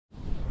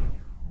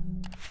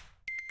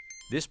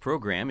This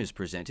program is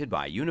presented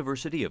by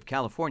University of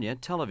California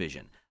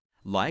Television.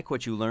 Like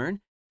what you learn?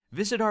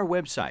 Visit our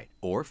website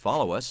or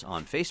follow us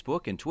on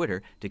Facebook and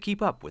Twitter to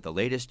keep up with the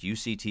latest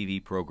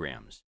UCTV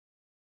programs.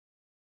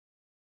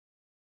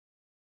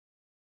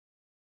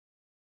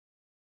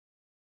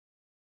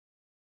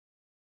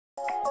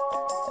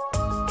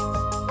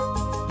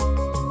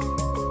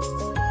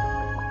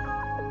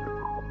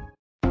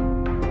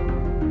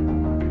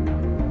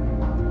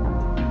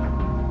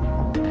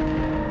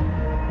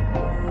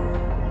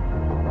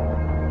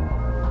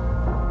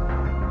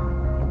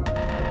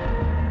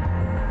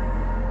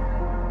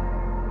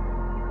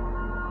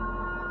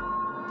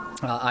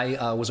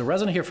 I was a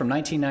resident here from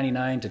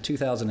 1999 to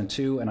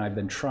 2002, and I've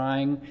been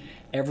trying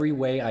every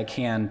way I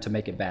can to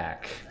make it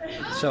back.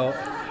 So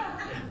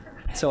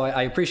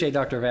I appreciate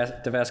Dr.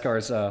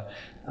 DeVascar's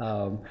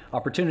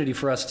opportunity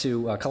for us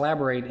to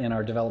collaborate in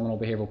our developmental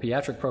behavioral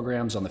pediatric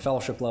programs on the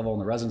fellowship level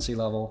and the residency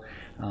level,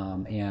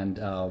 and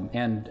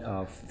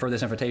for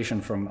this invitation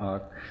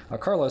from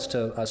Carlos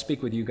to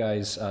speak with you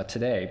guys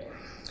today.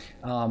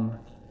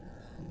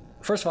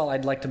 First of all,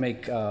 I'd like to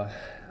make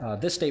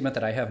this statement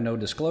that I have no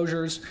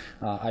disclosures.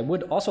 I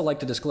would also like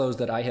to disclose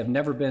that I have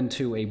never been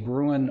to a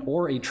Bruin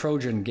or a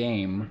Trojan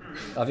game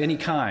of any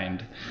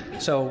kind,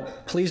 so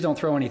please don't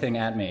throw anything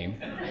at me.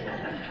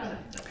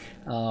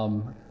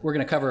 We're going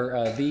to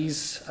cover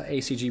these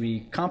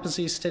ACGB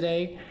competencies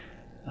today,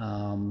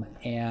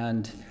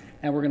 and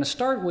we're going to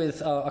start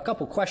with a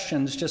couple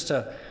questions just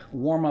to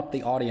warm up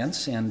the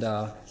audience and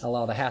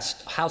allow the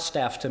house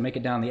staff to make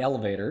it down the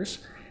elevators.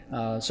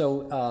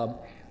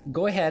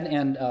 Go ahead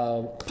and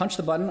punch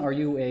the button. Are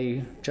you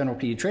a general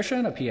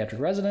pediatrician, a pediatric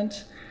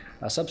resident,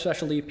 a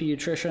subspecialty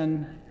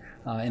pediatrician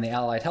in the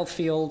allied health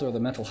field or the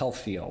mental health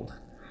field?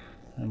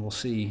 And we'll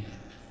see.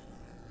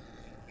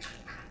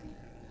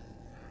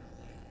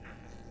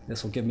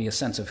 This will give me a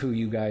sense of who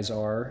you guys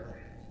are.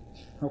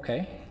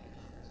 Okay.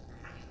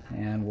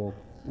 And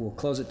we'll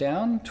close it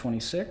down.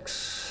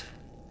 26.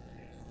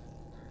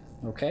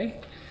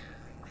 Okay.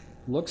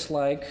 Looks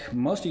like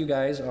most of you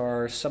guys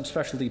are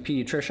subspecialty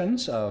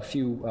pediatricians. A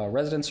few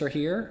residents are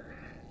here,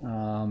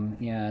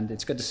 and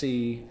it's good to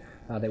see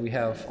that we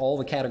have all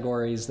the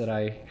categories that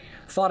I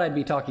thought I'd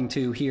be talking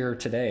to here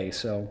today.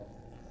 So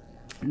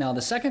now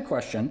the second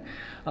question,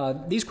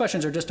 these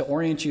questions are just to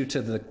orient you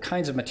to the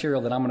kinds of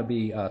material that I'm going to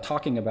be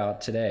talking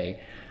about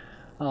today.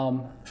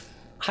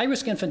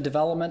 High-risk infant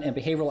development and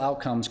behavioral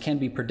outcomes can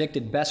be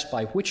predicted best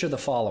by which of the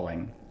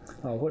following?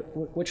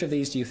 Which of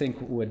these do you think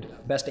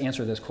would best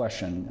answer this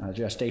question?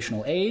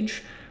 Gestational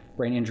age,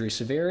 brain injury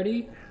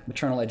severity,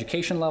 maternal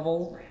education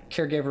level,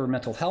 caregiver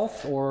mental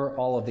health, or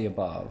all of the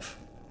above?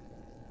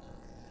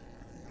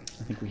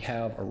 I think we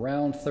have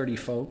around 30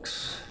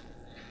 folks.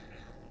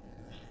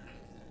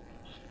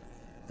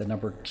 The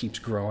number keeps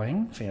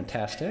growing.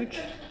 Fantastic.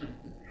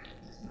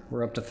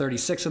 We're up to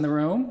 36 in the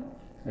room.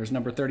 There's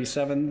number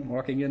 37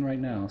 walking in right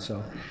now.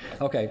 So,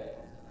 okay.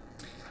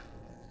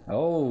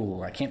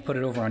 Oh, I can't put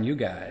it over on you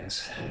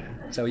guys.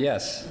 So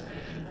yes,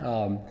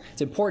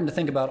 it's important to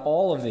think about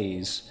all of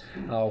these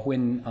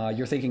when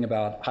you're thinking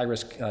about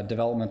high-risk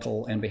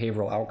developmental and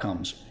behavioral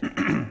outcomes.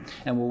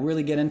 And we'll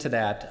really get into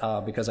that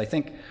because I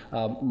think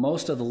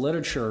most of the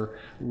literature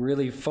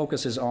really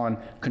focuses on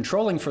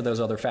controlling for those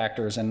other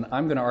factors, and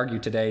I'm going to argue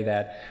today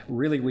that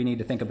really we need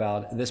to think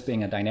about this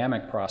being a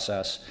dynamic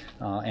process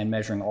and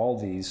measuring all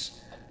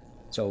these.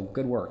 So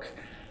good work.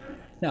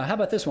 Now, how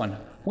about this one?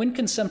 When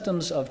can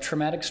symptoms of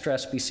traumatic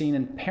stress be seen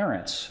in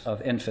parents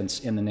of infants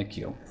in the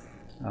NICU?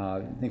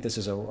 I think this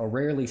is a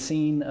rarely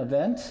seen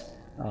event,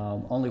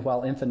 only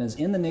while infant is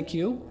in the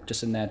NICU,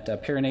 just in that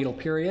perinatal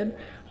period.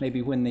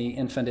 Maybe when the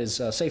infant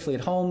is safely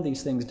at home,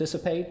 these things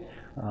dissipate.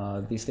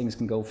 These things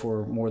can go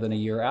for more than a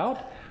year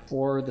out,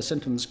 or the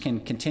symptoms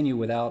can continue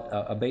without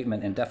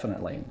abatement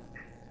indefinitely.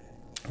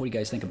 What do you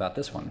guys think about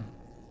this one?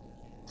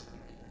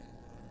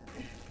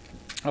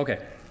 Okay.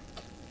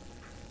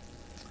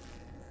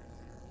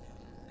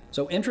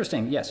 So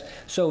interesting, yes.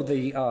 So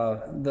the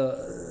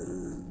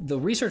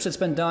research that's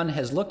been done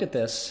has looked at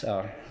this.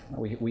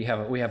 We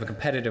have a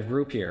competitive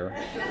group here.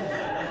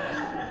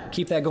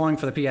 Keep that going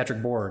for the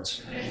pediatric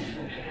boards.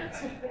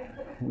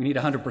 We need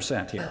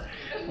 100% here.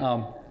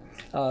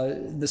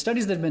 The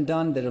studies that have been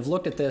done that have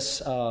looked at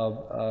this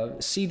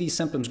see these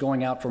symptoms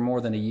going out for more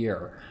than a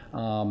year.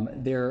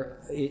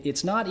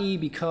 It's not E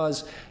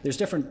because there's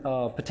different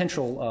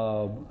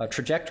potential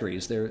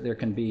trajectories. There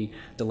can be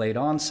delayed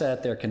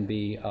onset, there can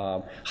be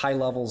high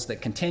levels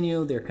that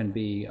continue, there can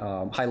be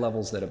high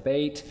levels that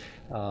abate,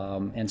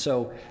 and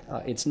so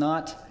it's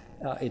not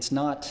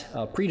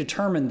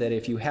predetermined that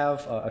if you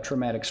have a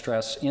traumatic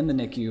stress in the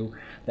NICU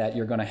that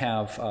you're going to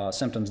have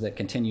symptoms that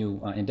continue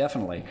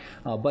indefinitely,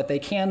 but they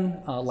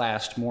can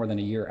last more than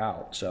a year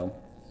out. So,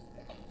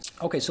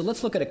 okay, so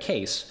let's look at a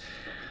case.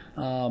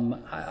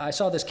 I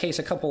saw this case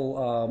a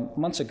couple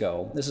months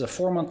ago. This is a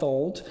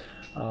 4-month-old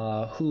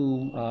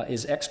who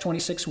is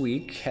X26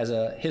 week, has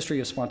a history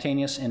of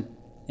spontaneous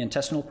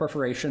intestinal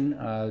perforation,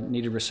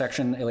 needed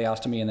resection,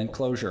 ileostomy, and then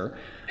closure.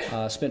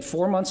 Spent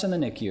 4 months in the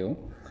NICU.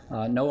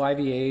 no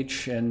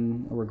IVH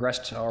and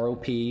regressed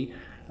ROP.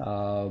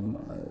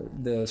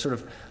 The sort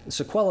of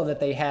sequela that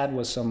they had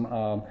was some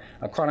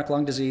chronic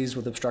lung disease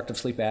with obstructive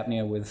sleep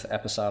apnea with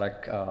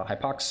episodic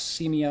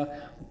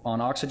hypoxemia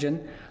on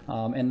oxygen.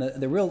 And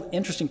the real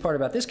interesting part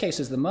about this case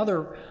is the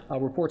mother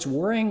reports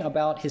worrying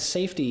about his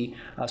safety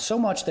so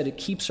much that it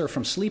keeps her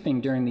from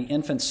sleeping during the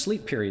infant's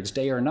sleep periods,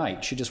 day or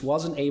night. She just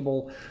wasn't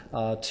able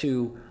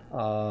to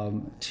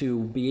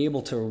be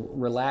able to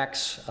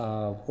relax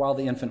while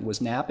the infant was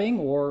napping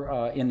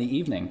or in the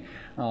evening.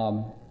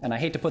 And I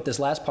hate to put this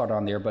last part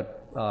on there,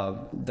 but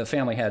the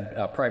family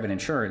had private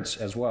insurance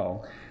as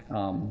well.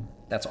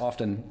 That's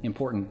often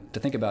important to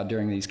think about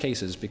during these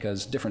cases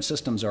because different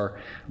systems are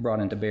brought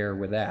into bear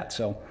with that.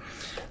 So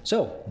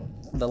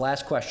the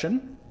last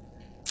question,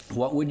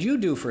 what would you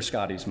do for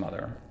Scotty's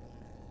mother?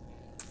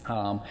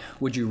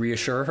 Would you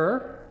reassure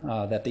her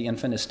that the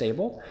infant is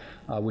stable?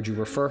 Would you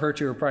refer her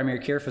to her primary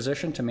care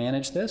physician to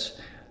manage this?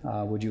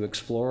 Would you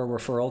explore a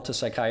referral to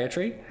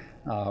psychiatry,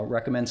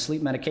 recommend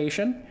sleep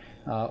medication,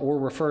 or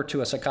refer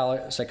to a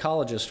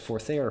psychologist for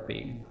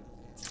therapy?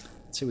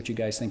 Let's see what you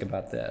guys think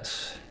about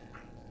this.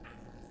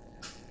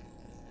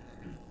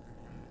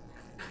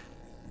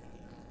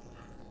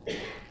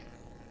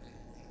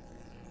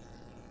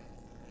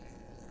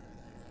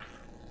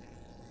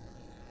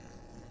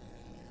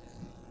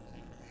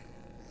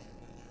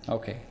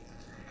 Okay,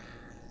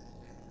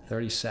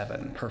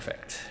 37,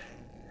 perfect.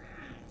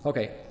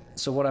 Okay,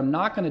 so what I'm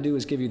not going to do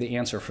is give you the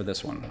answer for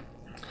this one.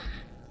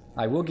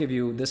 I will give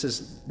you, this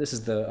is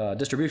the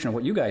distribution of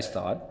what you guys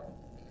thought,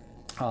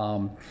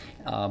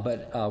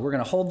 but we're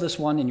going to hold this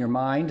one in your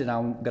mind, and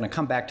I'm going to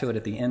come back to it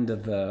at the end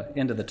of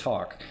the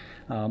talk.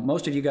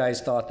 Most of you guys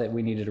thought that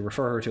we needed to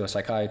refer her to a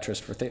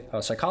psychiatrist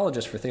a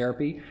psychologist for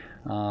therapy,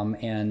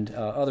 and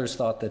others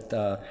thought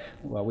that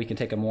well, we can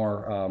take a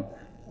more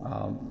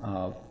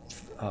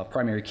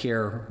primary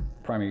care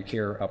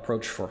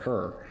approach for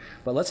her.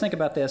 But let's think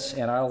about this,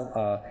 and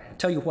I'll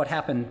tell you what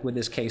happened with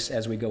this case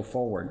as we go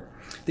forward.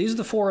 These are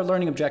the 4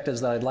 learning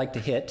objectives that I'd like to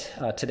hit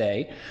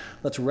today.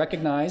 Let's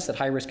recognize that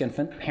high-risk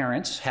infant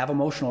parents have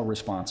emotional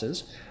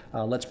responses.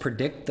 Let's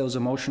predict those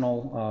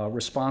emotional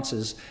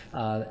responses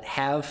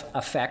have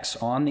effects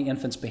on the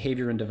infant's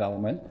behavior and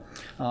development.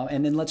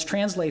 And then let's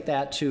translate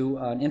that to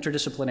an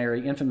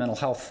interdisciplinary infant mental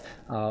health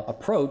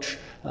approach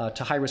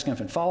to high-risk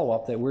infant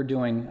follow-up that we're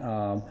doing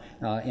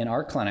in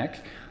our clinic.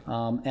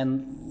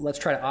 And let's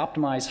try to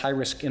optimize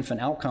high-risk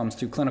infant outcomes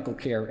through clinical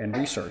care and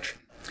research.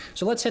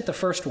 So let's hit the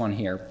first one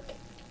here.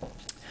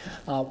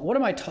 What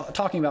am I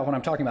talking about when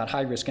I'm talking about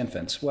high-risk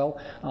infants? Well,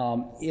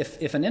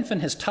 if an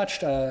infant has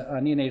touched a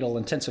neonatal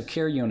intensive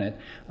care unit,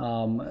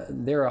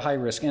 they're a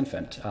high-risk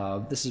infant.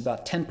 This is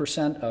about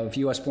 10% of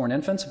U.S.-born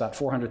infants, about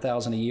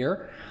 400,000 a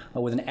year,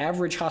 with an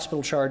average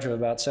hospital charge of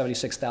about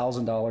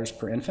 $76,000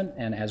 per infant,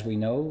 and as we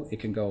know, it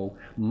can go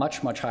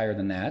much, much higher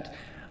than that.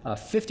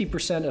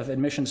 50% of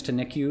admissions to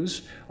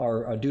NICUs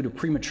are due to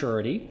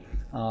prematurity,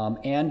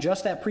 and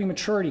just that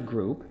prematurity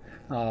group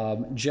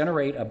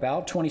generate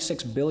about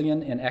 $26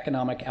 billion in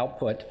economic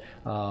output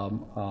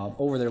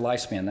over their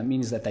lifespan. That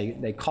means that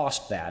they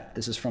cost that.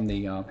 This is from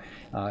the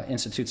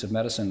Institutes of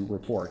Medicine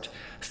report.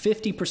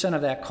 50%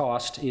 of that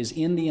cost is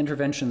in the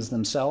interventions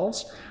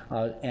themselves,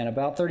 and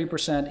about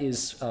 30%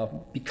 is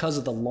because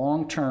of the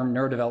long-term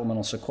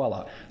neurodevelopmental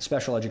sequela,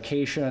 special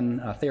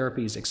education,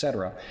 therapies,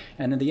 etc.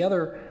 And then the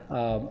other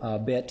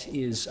bit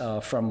is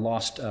from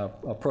lost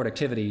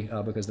productivity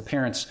because the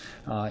parents,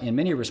 in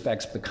many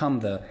respects, become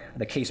the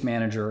case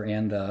manager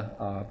and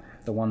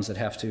the ones that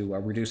have to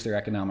reduce their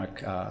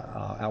economic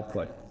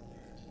output.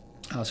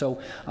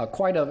 So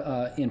quite an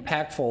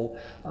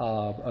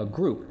impactful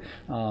group.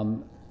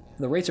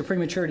 The rates of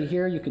prematurity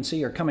here, you can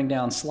see, are coming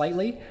down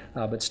slightly,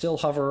 but still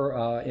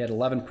hover at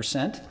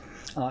 11%.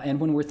 And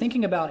when we're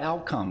thinking about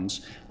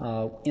outcomes,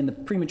 in the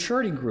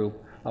prematurity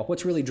group,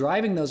 what's really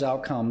driving those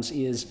outcomes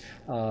is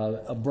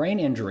a brain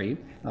injury.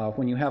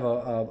 When you have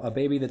a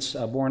baby that's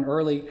born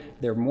early,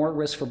 they're more at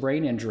risk for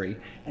brain injury,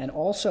 and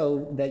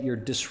also that you're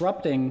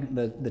disrupting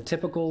the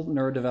typical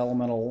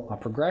neurodevelopmental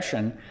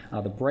progression,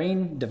 the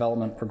brain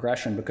development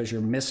progression, because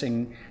you're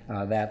missing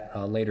that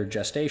later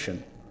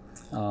gestation.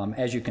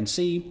 As you can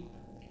see,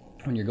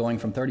 when you're going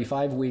from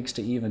 35 weeks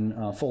to even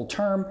full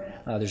term,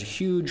 there's a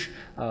huge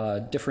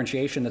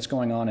differentiation that's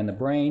going on in the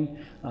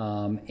brain.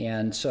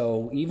 And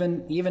so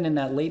even in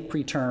that late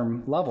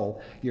preterm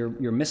level,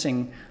 you're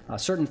missing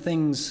certain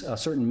things, a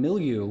certain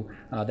milieu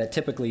that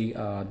typically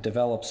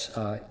develops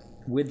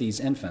with these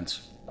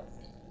infants.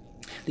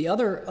 The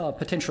other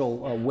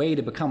potential way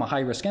to become a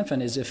high-risk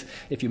infant is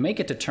if you make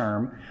it to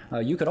term,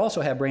 you could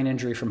also have brain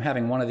injury from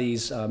having one of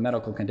these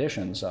medical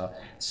conditions,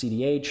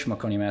 CDH,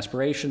 meconium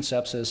aspiration,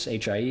 sepsis,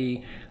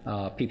 HIE,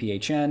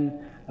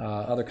 PPHN,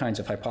 other kinds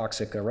of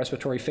hypoxic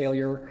respiratory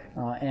failure,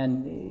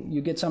 and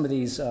you get some of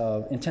these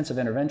intensive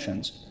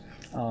interventions.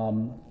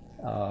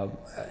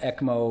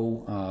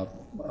 ECMO,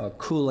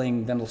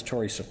 cooling,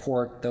 ventilatory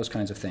support, those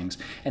kinds of things.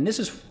 And this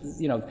is,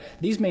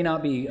 these may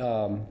not be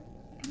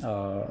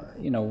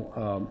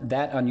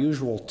that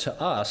unusual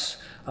to us,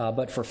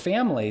 but for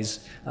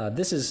families,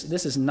 this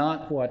is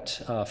not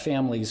what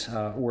families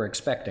were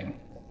expecting.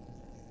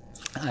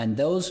 And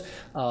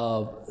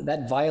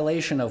that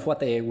violation of what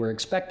they were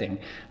expecting,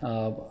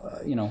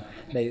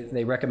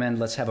 they recommend,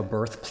 let's have a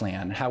birth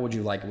plan. How would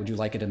you like it? Would you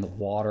like it in the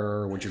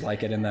water? Would you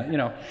like it in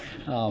the,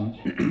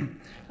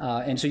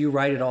 and so you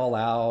write it all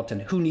out,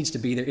 and who needs to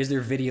be there? Is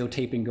there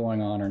videotaping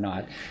going on or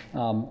not?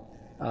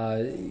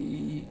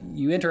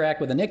 You interact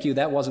with the NICU,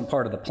 that wasn't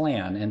part of the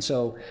plan. And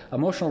so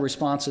emotional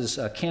responses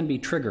can be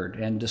triggered,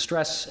 and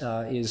distress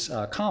is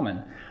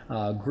common.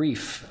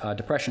 Grief,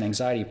 depression,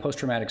 anxiety,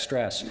 post-traumatic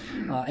stress,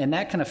 and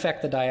that can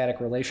affect the dyadic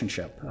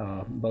relationship,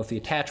 both the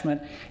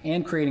attachment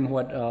and creating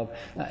what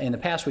in the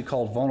past we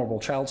called vulnerable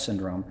child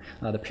syndrome,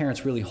 the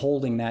parents really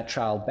holding that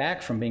child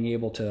back from being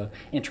able to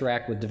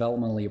interact with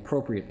developmentally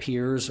appropriate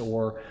peers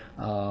or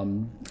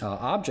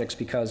objects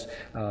because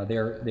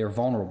they're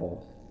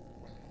vulnerable.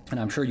 And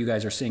I'm sure you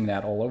guys are seeing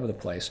that all over the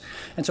place.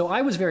 And so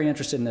I was very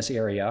interested in this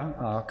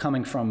area,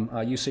 coming from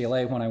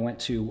UCLA when I went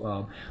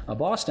to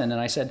Boston,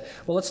 and I said,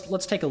 well,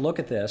 let's take a look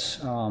at this.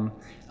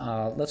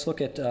 Let's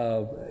look at,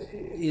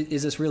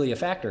 is this really a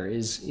factor?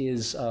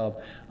 Is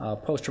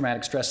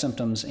post-traumatic stress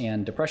symptoms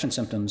and depression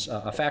symptoms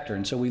a factor?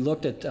 And so we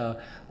looked at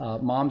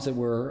moms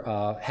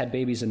that had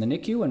babies in the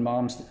NICU and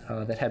moms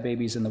that had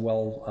babies in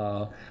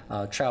the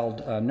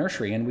child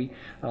nursery. And we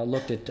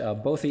looked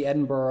at both the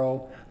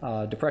Edinburgh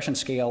depression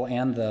scale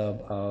and the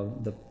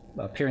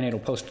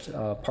perinatal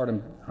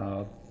postpartum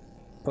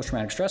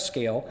post-traumatic stress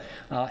scale,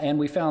 and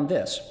we found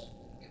this.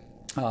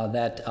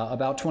 That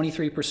about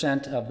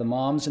 23% of the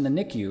moms in the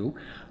NICU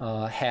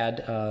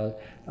had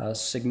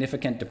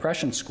significant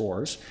depression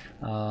scores,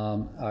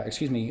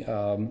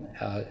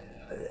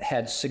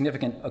 had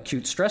significant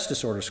acute stress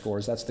disorder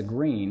scores, that's the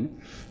green,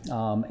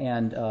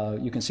 and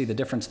you can see the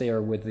difference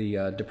there with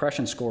the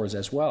depression scores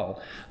as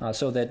well.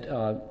 So that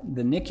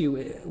the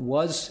NICU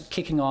was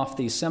kicking off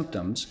these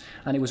symptoms,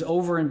 and it was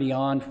over and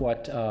beyond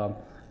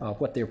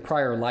what their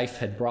prior life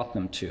had brought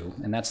them to,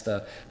 and that's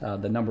the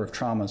number of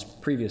traumas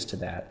previous to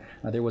that.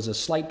 There was a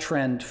slight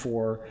trend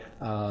for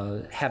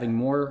having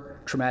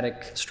more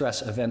traumatic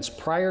stress events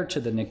prior to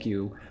the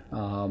NICU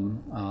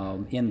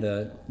in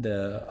the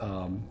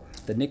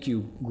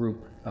NICU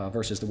group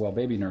versus the well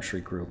baby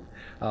nursery group.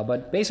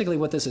 But basically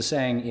what this is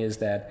saying is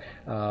that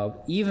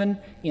even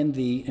in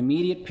the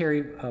immediate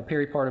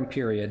peripartum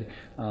period,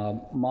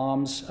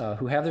 moms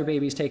who have their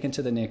babies taken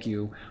to the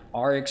NICU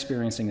are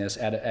experiencing this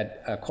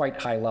at a quite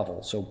high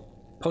level. So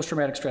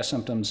post-traumatic stress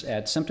symptoms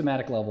at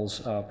symptomatic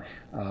levels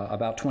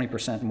about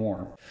 20%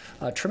 more.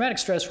 Traumatic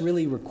stress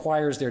really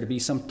requires there to be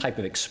some type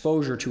of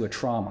exposure to a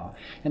trauma,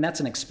 and that's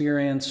an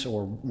experience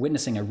or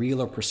witnessing a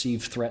real or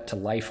perceived threat to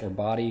life or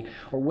body,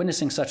 or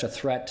witnessing such a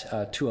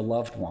threat to a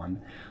loved one.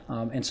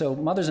 And so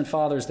mothers and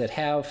fathers that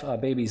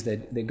have babies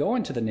that go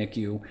into the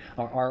NICU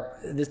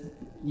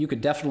you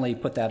could definitely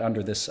put that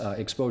under this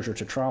exposure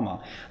to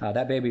trauma.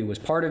 That baby was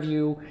part of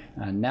you,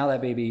 and now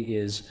that baby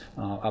is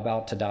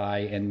about to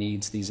die and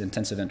needs these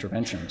intensive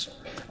interventions.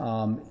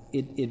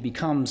 It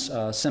becomes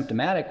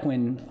symptomatic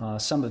when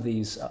some of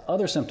these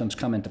other symptoms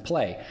come into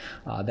play,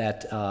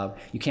 that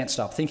you can't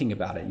stop thinking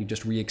about it. You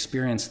just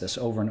re-experience this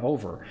over and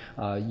over.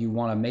 You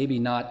want to maybe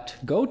not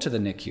go to the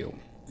NICU.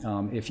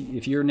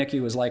 If your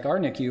NICU is like our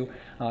NICU,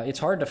 it's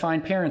hard to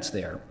find parents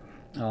there.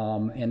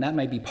 And that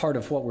might be part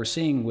of what we're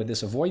seeing with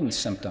this avoidance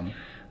symptom.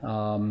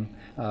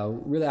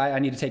 Really, I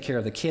need to take care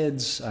of the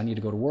kids. I need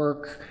to go to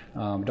work.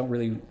 Don't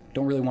really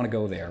want to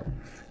go there.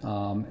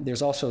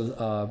 There's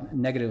also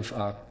negative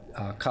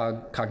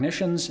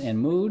cognitions and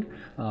mood,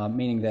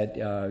 meaning that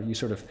you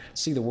sort of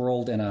see the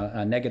world in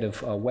a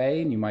negative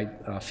way, and you might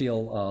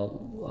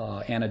feel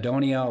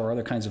anhedonia or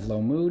other kinds of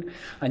low mood.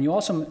 And you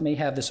also may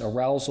have this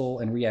arousal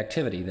and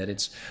reactivity, that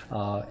it's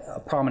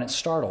a prominent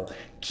startle,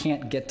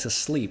 can't get to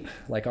sleep,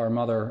 like our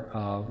mother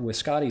with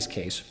Scotty's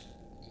case.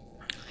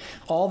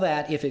 All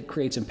that, if it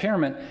creates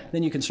impairment,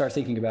 then you can start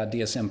thinking about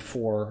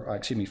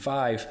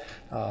DSM-5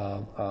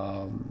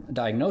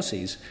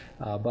 diagnoses.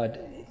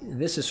 But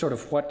this is sort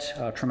of what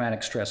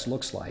traumatic stress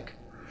looks like.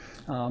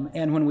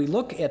 And when we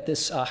look at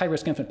this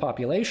high-risk infant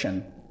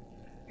population,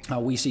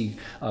 we see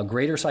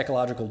greater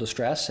psychological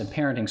distress and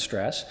parenting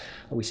stress.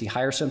 We see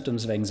higher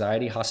symptoms of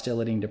anxiety,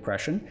 hostility, and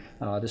depression.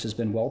 This has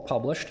been well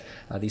published.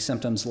 These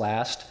symptoms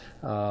last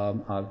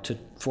to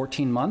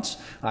 14 months.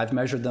 I've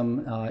measured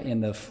them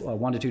in the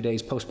 1 to 2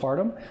 days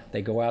postpartum.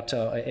 They go out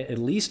to at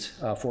least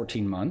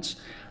 14 months.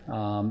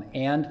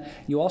 And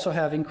you also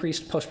have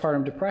increased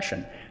postpartum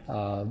depression.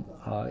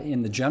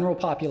 In the general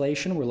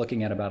population, we're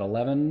looking at about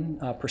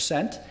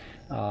 11%.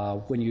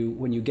 When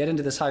you get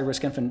into this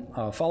high-risk infant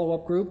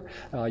follow-up group,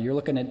 you're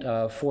looking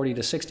at 40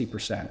 to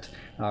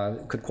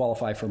 60%. Could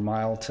qualify for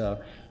mild to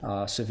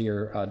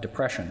severe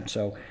depression.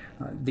 So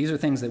these are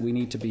things that we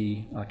need to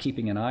be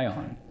keeping an eye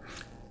on.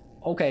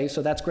 Okay,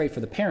 so that's great for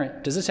the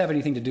parent. Does this have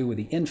anything to do with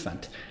the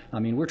infant? I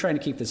mean, we're trying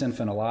to keep this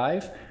infant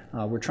alive.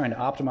 We're trying to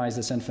optimize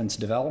this infant's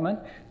development.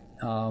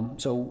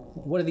 So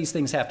what do these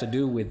things have to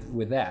do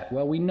with that?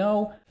 Well, we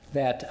know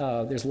that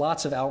there's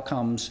lots of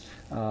outcomes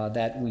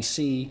that we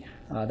see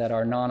that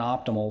are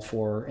non-optimal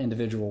for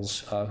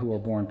individuals who are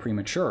born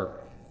premature.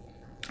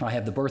 I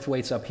have the birth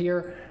weights up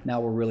here. Now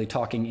we're really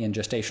talking in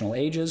gestational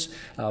ages,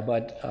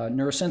 but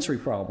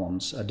neurosensory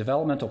problems,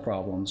 developmental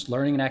problems,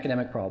 learning and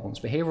academic problems,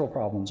 behavioral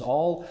problems,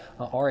 all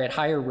are at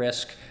higher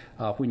risk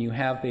when you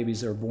have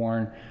babies that are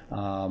born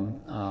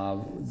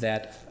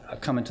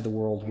that come into the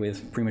world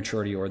with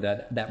prematurity or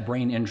that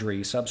brain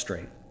injury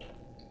substrate.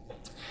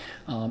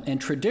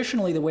 And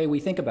traditionally, the way we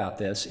think about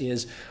this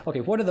is, okay,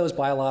 what are those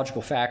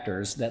biological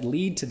factors that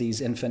lead to these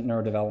infant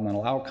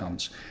neurodevelopmental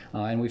outcomes?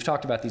 And we've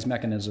talked about these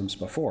mechanisms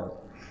before.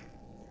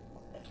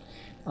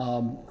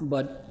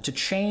 But to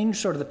change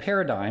sort of the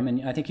paradigm,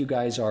 and I think you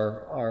guys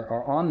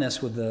are on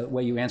this with the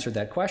way you answered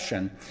that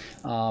question,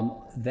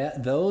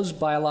 that those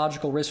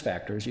biological risk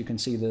factors, you can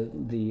see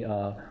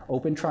the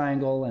open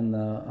triangle and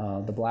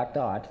the black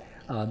dot,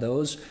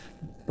 those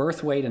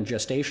birth weight and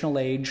gestational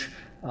age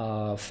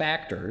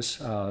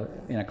factors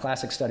in a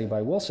classic study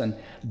by Wilson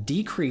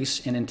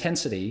decrease in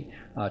intensity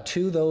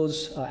to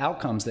those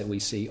outcomes that we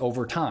see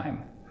over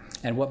time.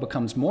 And what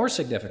becomes more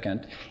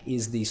significant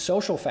is the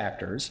social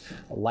factors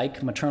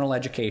like maternal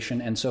education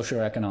and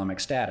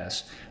socioeconomic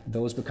status.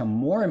 Those become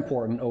more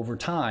important over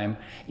time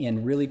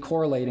in really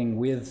correlating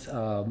with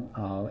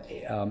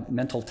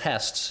mental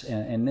tests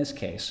in this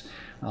case.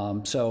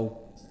 So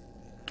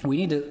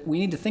we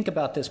need to think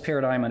about this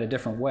paradigm in a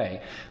different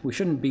way. We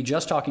shouldn't be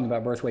just talking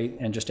about birth weight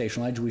and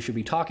gestational age. We should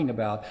be talking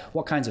about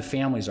what kinds of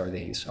families are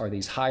these? Are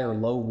these high or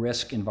low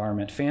risk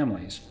environment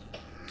families?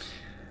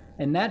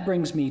 And that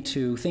brings me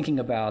to thinking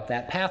about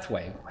that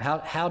pathway.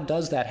 How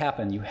does that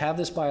happen? You have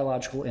this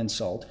biological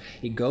insult,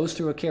 it goes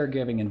through a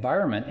caregiving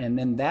environment, and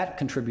then that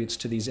contributes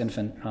to these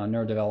infant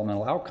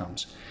neurodevelopmental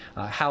outcomes.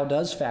 How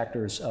does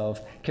factors of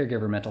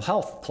caregiver mental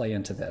health play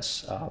into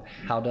this?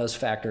 How does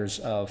factors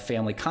of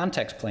family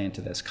context play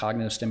into this?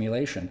 Cognitive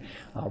stimulation,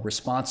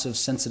 responsive,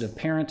 sensitive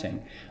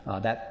parenting,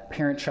 that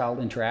parent-child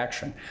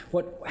interaction.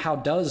 How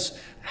does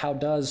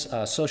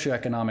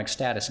socioeconomic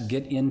status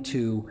get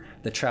into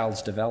the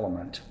child's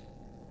development?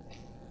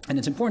 And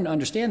it's important to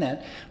understand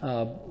that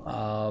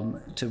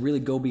to really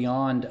go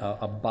beyond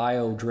a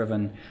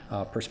bio-driven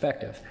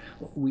perspective.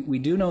 We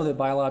do know that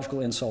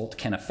biological insult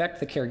can affect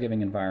the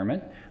caregiving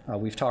environment.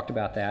 We've talked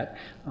about that.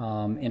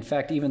 In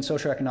fact, even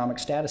socioeconomic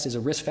status is a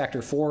risk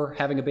factor for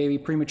having a baby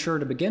premature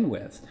to begin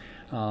with.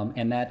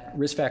 And that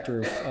risk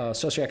factor of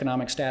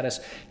socioeconomic status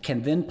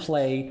can then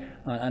play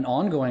an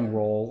ongoing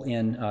role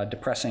in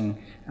depressing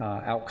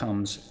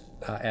outcomes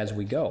as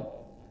we go.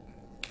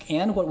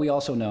 And what we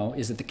also know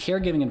is that the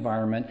caregiving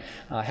environment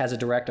has a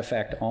direct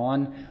effect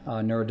on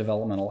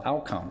neurodevelopmental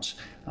outcomes.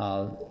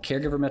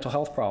 Caregiver mental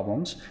health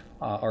problems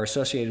are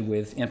associated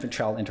with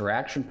infant-child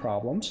interaction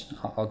problems.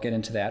 I'll get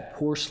into that.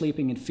 Poor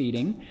sleeping and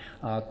feeding,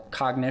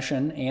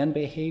 cognition, and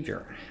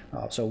behavior.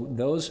 So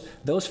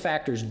those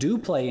factors do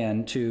play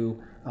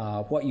into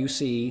what you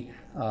see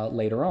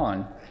later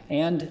on.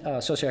 And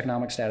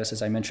socioeconomic status,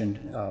 as I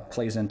mentioned,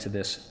 plays into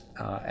this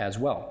as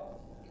well.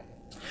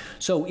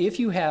 So if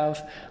you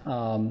have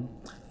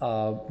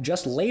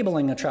just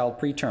labeling a child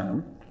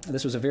preterm,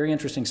 this was a very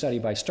interesting study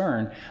by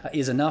Stern,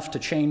 is enough to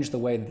change the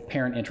way the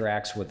parent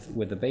interacts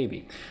with the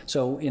baby.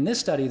 So in this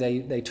study,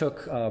 they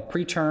took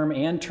preterm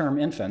and term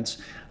infants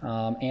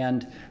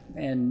and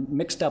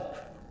mixed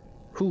up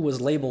who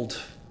was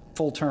labeled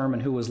full term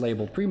and who was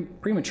labeled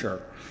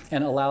premature,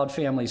 and allowed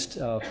families,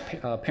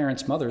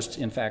 parents, mothers,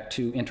 in fact,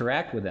 to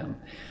interact with them.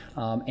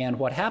 And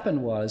what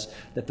happened was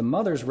that the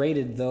mothers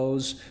rated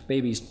those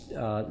babies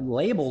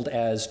labeled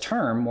as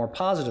term more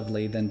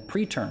positively than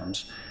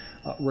preterms,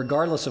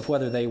 regardless of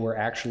whether they were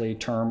actually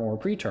term or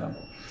preterm.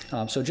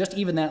 So just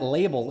even that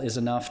label is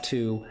enough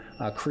to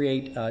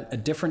create a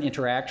different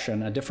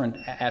interaction, a different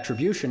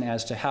attribution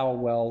as to how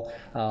well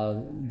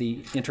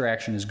the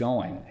interaction is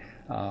going.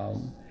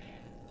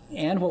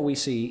 And what we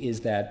see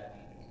is that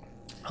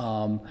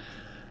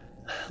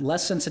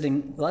less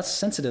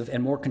sensitive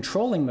and more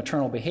controlling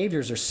maternal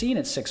behaviors are seen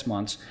at 6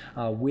 months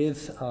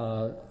with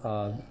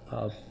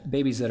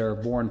babies that are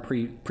born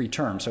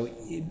preterm. So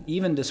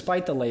even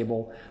despite the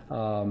label,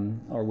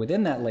 or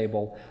within that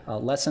label,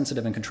 less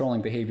sensitive and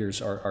controlling behaviors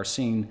are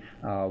seen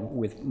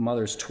with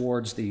mothers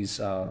towards these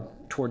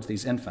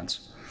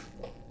infants.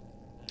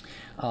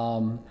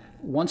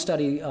 One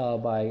study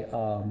by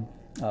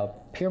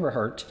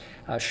Pirmahert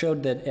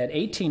showed that at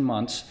 18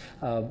 months,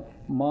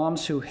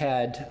 moms who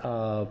had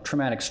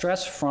traumatic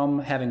stress from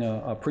having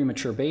a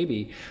premature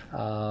baby,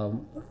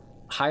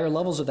 higher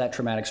levels of that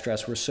traumatic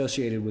stress were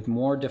associated with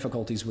more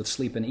difficulties with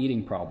sleep and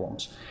eating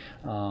problems.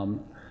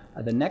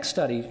 The next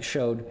study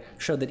showed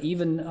that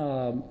even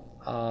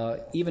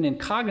in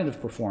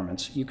cognitive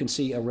performance, you can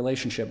see a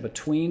relationship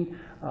between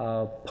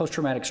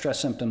post-traumatic stress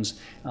symptoms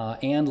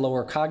and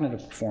lower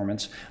cognitive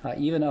performance,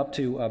 even up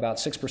to about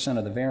 6%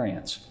 of the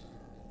variance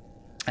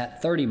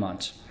at 30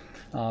 months.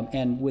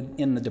 And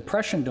within the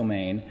depression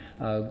domain,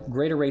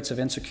 greater rates of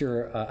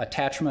insecure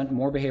attachment,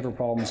 more behavioral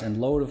problems, and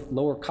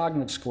lower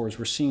cognitive scores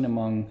were seen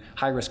among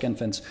high-risk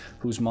infants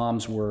whose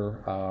moms were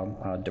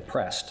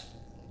depressed.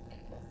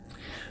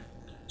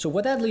 So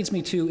what that leads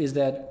me to is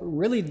that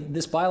really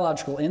this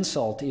biological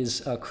insult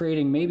is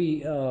creating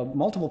maybe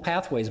multiple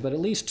pathways, but at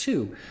least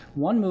two.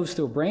 One moves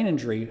through a brain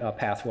injury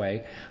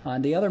pathway,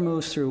 and the other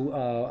moves through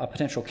a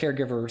potential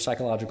caregiver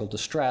psychological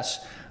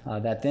distress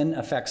that then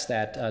affects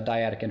that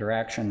dyadic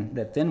interaction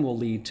that then will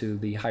lead to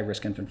the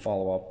high-risk infant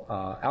follow-up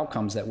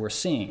outcomes that we're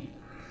seeing.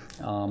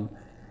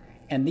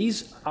 And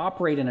these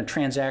operate in a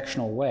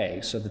transactional way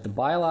so that the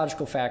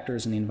biological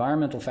factors and the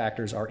environmental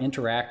factors are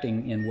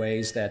interacting in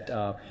ways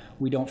that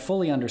we don't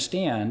fully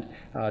understand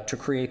to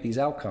create these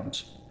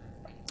outcomes.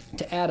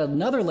 To add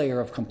another layer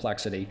of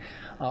complexity,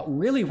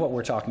 really what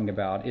we're talking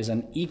about is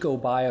an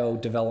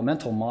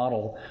eco-bio-developmental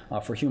model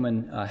for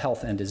human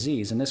health and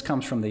disease. And this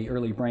comes from the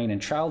early brain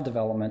and child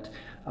development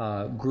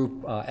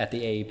group at the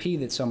AAP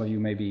that some of you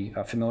may be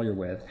familiar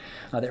with,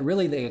 that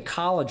really the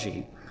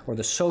ecology or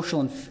the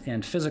social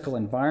and physical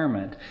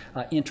environment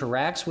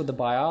interacts with the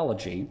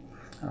biology,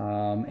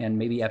 and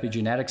maybe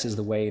epigenetics is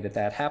the way that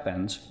that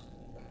happens,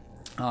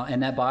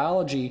 and that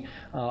biology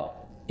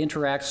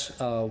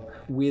interacts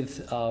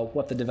with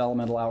what the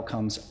developmental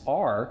outcomes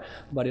are,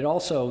 but it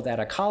also, that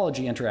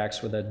ecology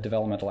interacts with the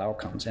developmental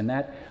outcomes. And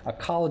that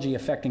ecology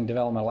affecting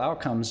developmental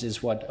outcomes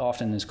is what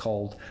often is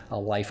called a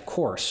life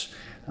course.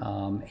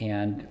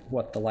 And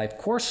what the life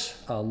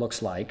course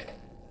looks like,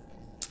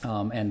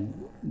 and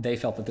they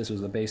felt that this was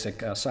the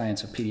basic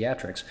science of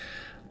pediatrics.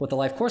 What the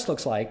life course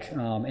looks like,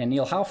 and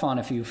Neil Halfon,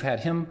 if you've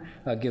had him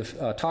give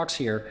talks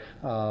here,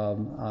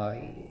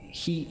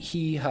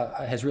 he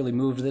has really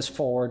moved this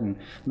forward, and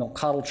Milt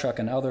Kotelchuk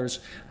and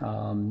others,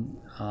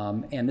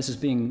 and this is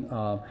being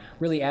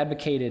really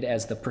advocated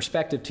as the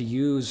perspective to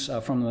use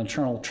from the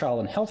Maternal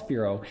Child and Health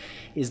Bureau,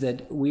 is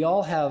that we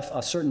all have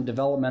a certain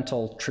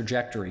developmental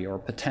trajectory or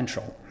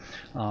potential.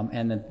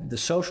 And the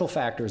social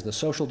factors, the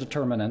social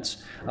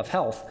determinants of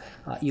health,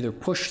 either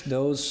push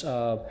those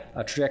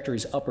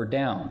trajectories up or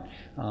down.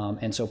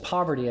 And so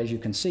poverty, as you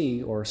can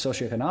see, or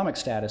socioeconomic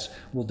status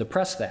will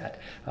depress that.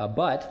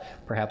 But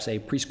perhaps a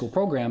preschool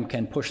program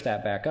can push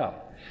that back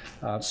up.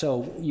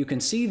 So you can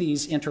see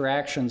these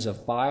interactions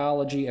of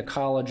biology,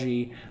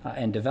 ecology,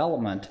 and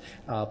development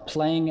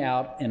playing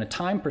out in a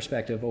time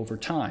perspective over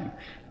time.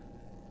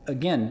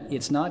 Again,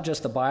 it's not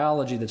just the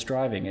biology that's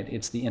driving it,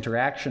 it's the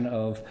interaction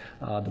of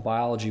the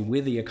biology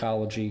with the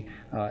ecology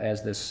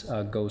as this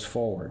goes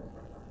forward.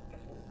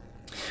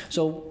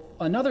 So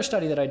another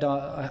study that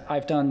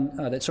I've done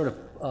that sort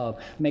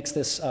of makes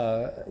this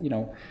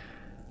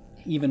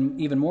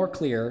even more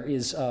clear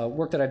is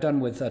work that I've done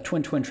with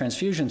twin-twin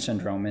transfusion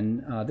syndrome.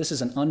 And this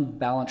is an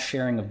unbalanced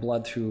sharing of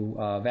blood through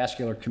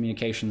vascular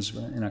communications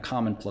in a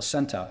common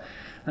placenta.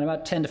 And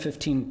about 10 to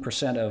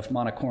 15% of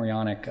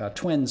monochorionic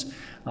twins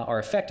are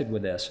affected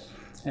with this.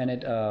 And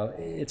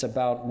it's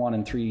about 1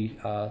 in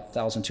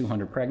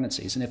 3,200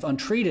 pregnancies. And if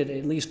untreated,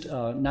 at least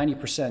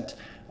 90%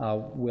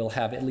 will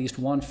have at least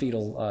one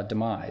fetal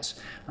demise.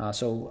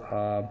 So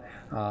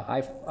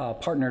I've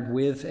partnered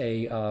with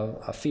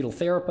a fetal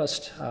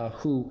therapist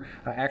who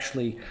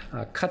actually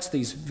cuts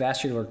these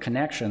vascular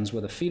connections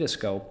with a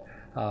fetoscope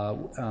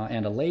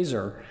and a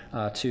laser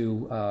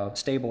to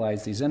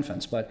stabilize these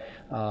infants. But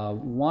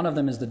one of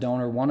them is the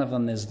donor, one of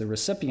them is the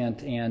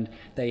recipient, and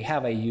they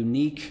have a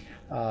unique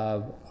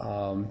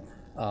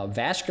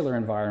vascular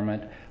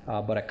environment,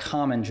 but a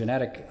common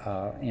genetic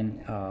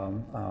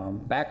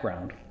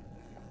background.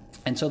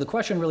 And so the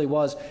question really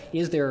was,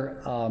 is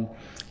there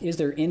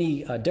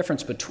any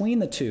difference between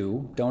the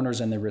two,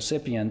 donors and the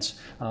recipients,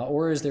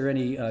 or is there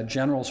any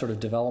general sort of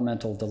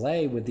developmental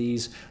delay with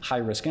these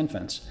high-risk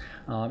infants?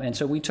 And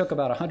so we took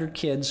about 100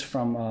 kids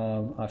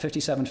from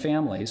 57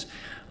 families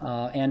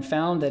and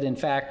found that, in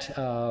fact,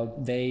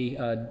 they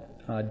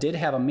did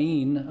have a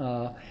mean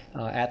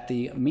at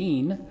the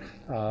mean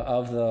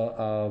of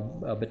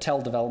the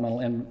Battelle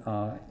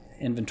Developmental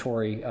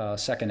Inventory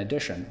second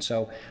edition.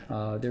 So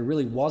there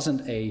really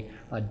wasn't a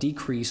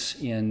decrease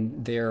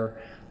in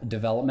their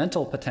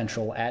developmental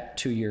potential at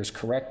 2 years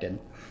corrected.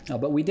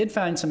 But we did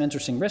find some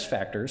interesting risk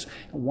factors.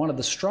 One of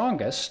the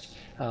strongest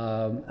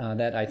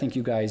that I think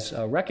you guys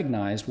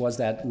recognized was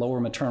that lower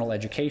maternal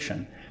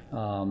education.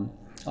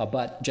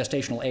 But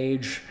gestational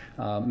age,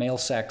 male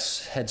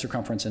sex, head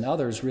circumference, and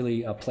others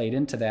really played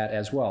into that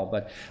as well.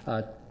 But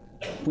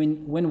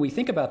when we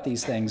think about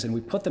these things and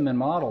we put them in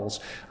models,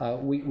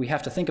 we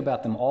have to think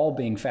about them all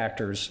being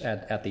factors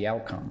at the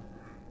outcome.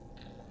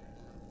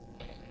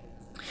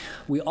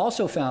 We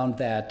also found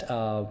that,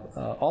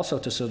 also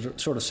to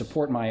sort of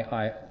support my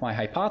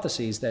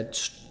hypotheses, that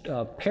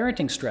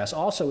parenting stress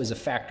also is a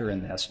factor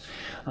in this.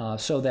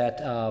 So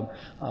that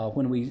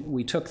when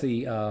we took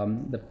the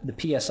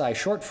PSI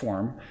short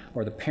form,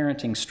 or the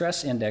Parenting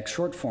Stress Index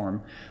short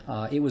form,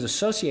 it was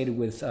associated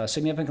with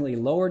significantly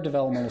lower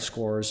developmental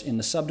scores in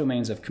the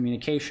subdomains of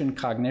communication,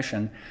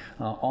 cognition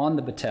on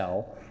the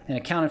Battelle, and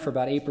accounted for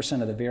about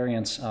 8% of the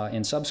variance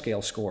in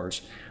subscale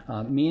scores,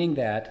 meaning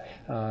that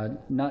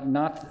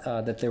not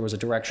that there was a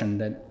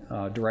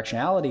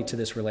directionality to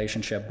this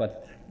relationship,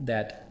 but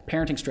that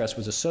parenting stress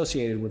was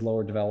associated with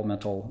lower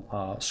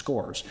developmental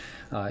scores.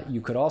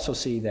 You could also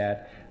see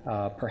that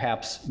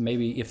perhaps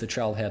maybe if the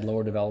child had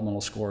lower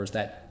developmental scores,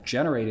 that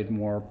generated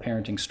more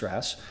parenting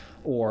stress,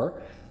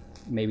 or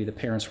maybe the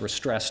parents were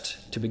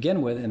stressed to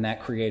begin with, and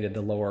that created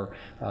the lower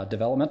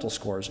developmental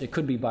scores. It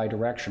could be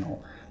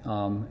bidirectional.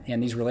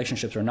 And these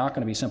relationships are not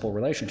going to be simple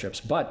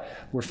relationships, but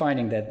we're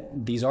finding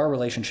that these are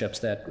relationships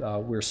that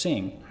we're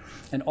seeing.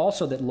 And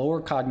also that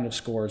lower cognitive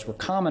scores were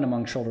common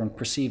among children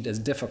perceived as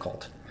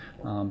difficult.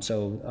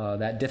 So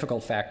that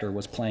difficult factor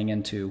was playing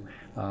into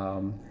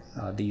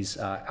these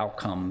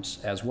outcomes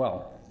as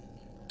well.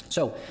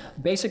 So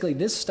basically,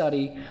 this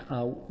study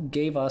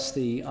gave us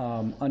the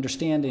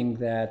understanding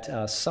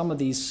that some of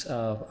these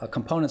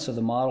components of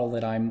the model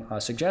that I'm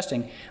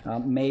suggesting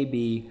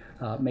maybe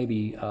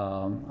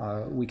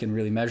we can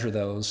really measure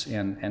those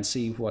and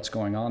see what's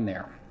going on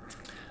there.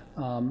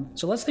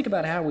 So let's think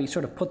about how we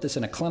sort of put this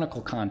in a clinical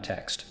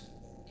context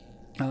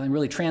and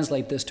really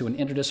translate this to an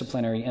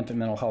interdisciplinary infant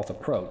mental health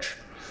approach.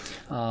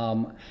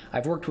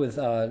 I've worked with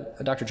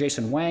Dr.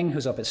 Jason Wang,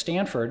 who's up at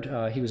Stanford.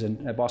 He was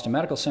at Boston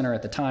Medical Center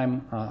at the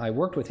time I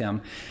worked with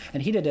him,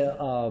 and he did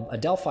a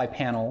Delphi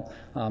panel.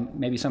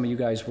 Maybe some of you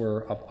guys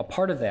were a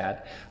part of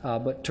that,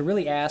 but to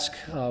really ask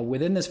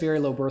within this very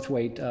low birth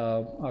weight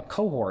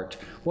cohort,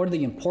 what are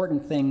the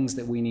important things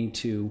that we need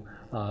to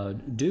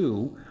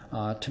do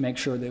to make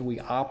sure that we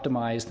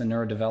optimize the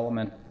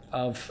neurodevelopment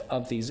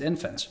of these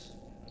infants.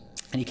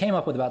 And he came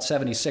up with about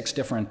 76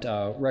 different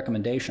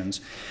recommendations.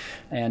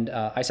 And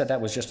I said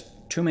that was just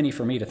too many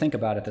for me to think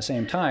about at the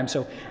same time.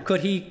 So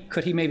could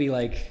he maybe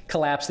like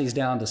collapse these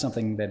down to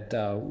something that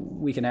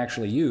we can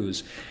actually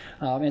use?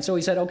 And so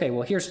he said, okay,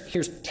 well,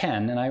 here's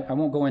 10. And I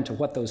won't go into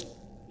what those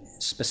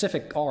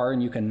specific are,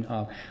 and you can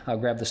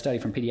grab the study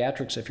from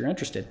Pediatrics if you're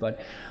interested. But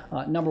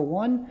number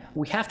one,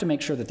 we have to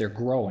make sure that they're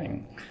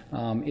growing.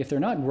 If they're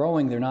not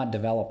growing, they're not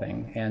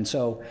developing. And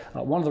so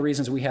one of the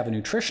reasons we have a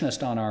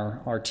nutritionist on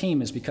our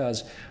team is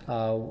because,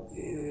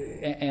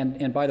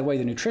 and by the way,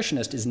 the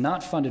nutritionist is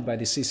not funded by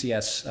the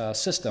CCS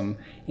system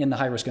in the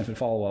high-risk infant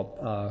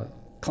follow-up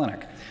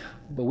clinic.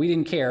 But we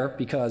didn't care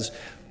because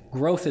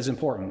growth is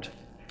important.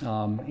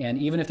 And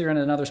even if they're in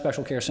another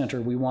special care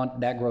center, we want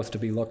that growth to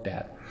be looked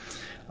at.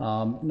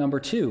 Number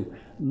two,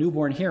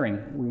 newborn hearing.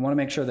 We want to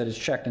make sure that it's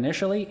checked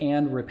initially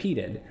and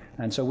repeated.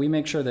 And so we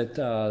make sure that,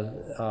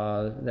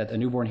 that a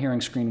newborn hearing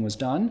screen was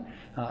done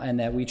and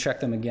that we check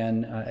them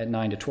again at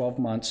 9 to 12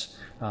 months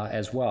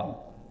as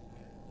well.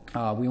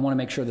 We want to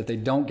make sure that they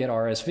don't get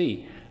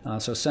RSV.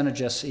 So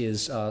Synagis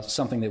is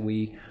something that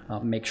we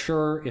make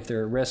sure, if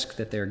they're at risk,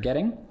 that they're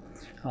getting.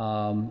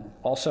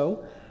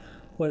 Also,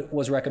 what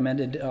was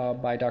recommended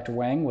by Dr.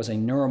 Wang was a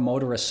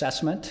neuromotor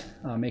assessment,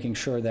 making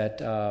sure that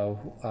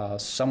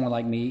someone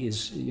like me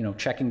is,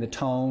 checking the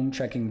tone,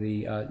 checking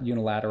the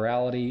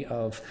unilaterality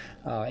of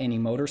any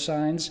motor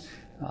signs.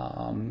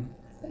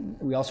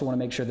 We also want to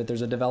make sure that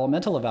there's a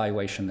developmental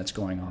evaluation that's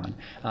going on,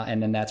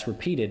 and then that's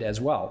repeated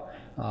as well.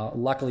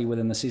 Luckily,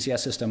 within the CCS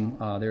system,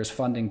 there's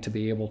funding to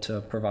be able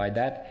to provide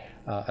that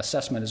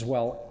assessment as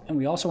well. And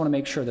we also want to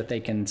make sure that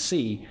they can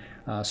see,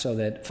 so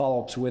that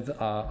follow-ups with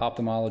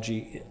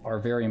ophthalmology are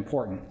very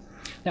important.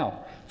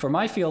 Now, for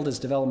my field as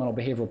developmental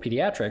behavioral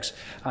pediatrics,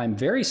 I'm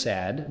very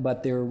sad,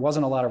 but there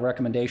wasn't a lot of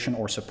recommendation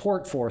or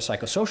support for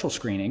psychosocial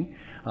screening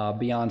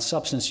beyond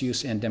substance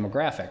use and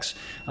demographics.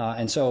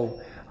 And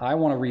so I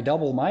want to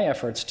redouble my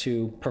efforts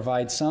to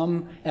provide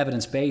some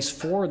evidence base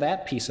for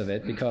that piece of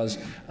it, because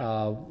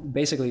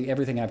basically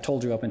everything I've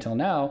told you up until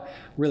now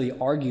really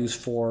argues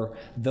for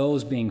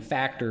those being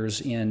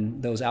factors in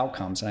those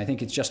outcomes. And I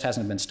think it just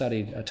hasn't been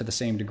studied to the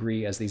same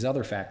degree as these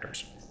other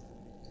factors.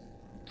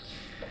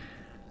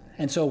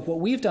 And so what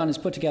we've done is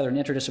put together an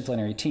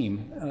interdisciplinary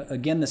team.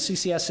 Again, the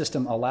CCS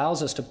system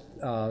allows us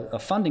to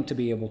funding to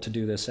be able to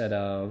do this at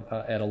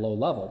a low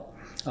level.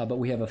 But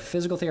we have a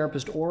physical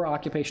therapist or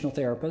occupational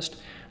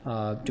therapist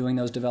doing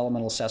those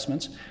developmental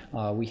assessments.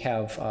 We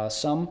have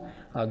some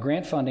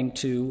grant funding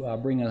to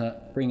bring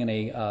in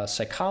a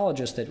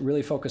psychologist that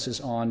really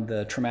focuses on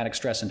the traumatic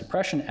stress and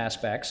depression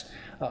aspects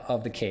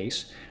of the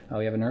case.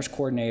 We have a nurse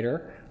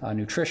coordinator, a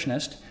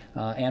nutritionist,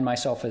 and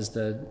myself as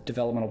the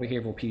developmental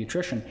behavioral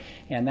pediatrician.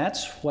 And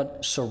that's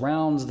what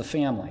surrounds the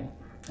family.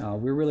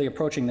 We're really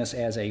approaching this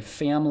as a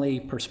family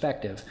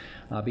perspective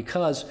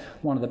because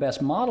one of the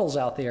best models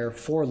out there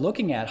for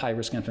looking at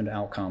high-risk infant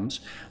outcomes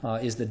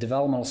is the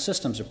developmental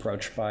systems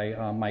approach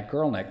by Mike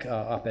Gerlnick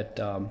up at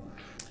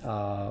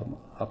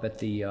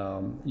the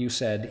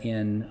UCED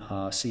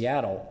in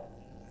Seattle.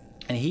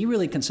 And he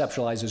really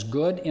conceptualizes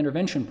good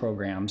intervention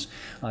programs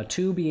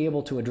to be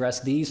able to address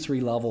these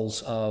three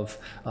levels of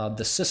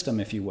the system,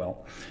 if you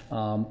will.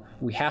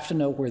 We have to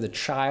know where the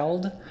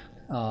child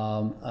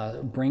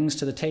brings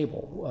to the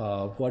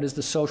table. What is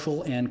the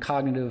social and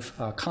cognitive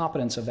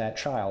competence of that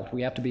child?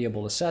 We have to be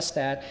able to assess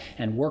that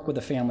and work with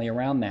the family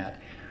around that.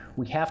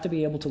 we have to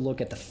be able to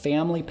look at the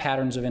family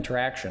patterns of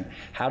interaction.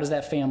 How does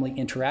that family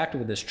interact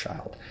with this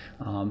child?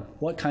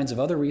 What kinds of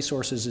other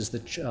resources is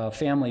the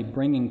family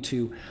bringing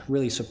to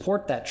really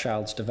support that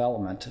child's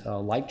development,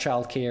 like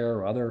childcare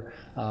or other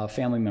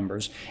family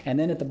members? And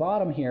then at the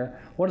bottom here,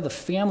 what are the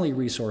family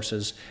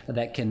resources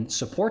that can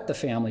support the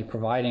family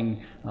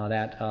providing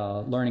that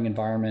learning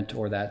environment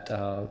or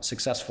that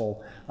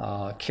successful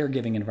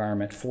caregiving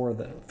environment for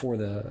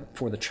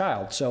the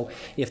child? So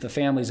if the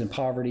family's in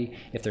poverty,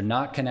 if they're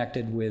not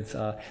connected with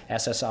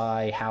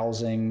SSI,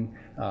 housing,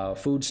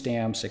 food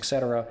stamps,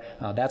 etc.,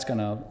 that's going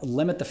to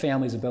limit the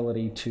family's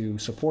ability to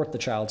support the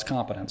child's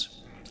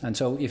competence. And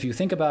so if you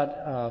think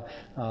about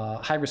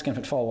high-risk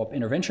infant follow-up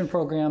intervention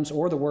programs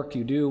or the work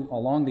you do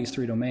along these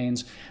three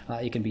domains,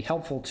 it can be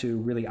helpful to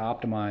really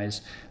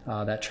optimize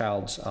that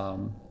child's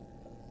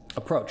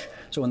approach.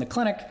 So in the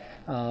clinic,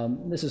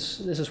 this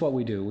is what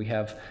we do. We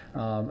have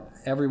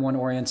everyone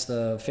orients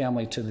the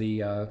family to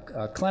the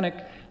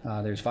clinic.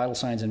 There's vital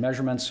signs and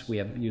measurements.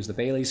 We use the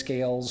Bailey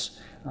scales.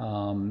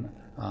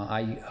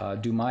 I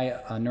do my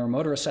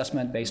neuromotor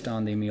assessment based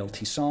on the Emile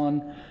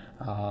Tisson.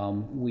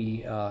 We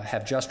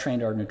have just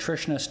trained our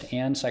nutritionist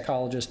and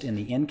psychologist in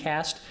the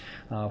INCAST,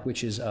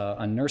 which is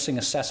a nursing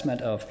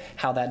assessment of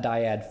how that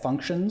dyad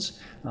functions.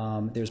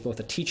 There's both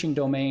a teaching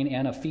domain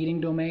and a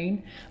feeding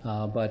domain,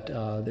 but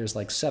there's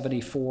like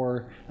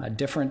 74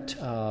 different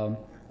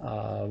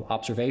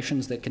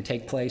observations that can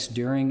take place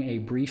during a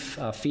brief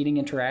feeding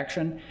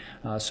interaction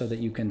so that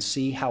you can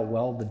see how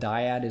well the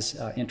dyad is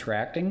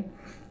interacting.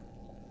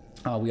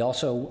 We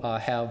also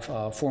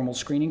have formal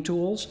screening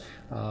tools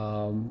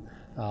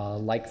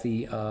like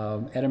the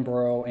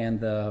Edinburgh and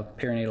the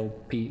perinatal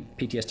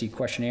PTSD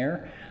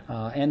questionnaire.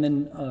 And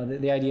then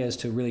the idea is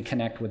to really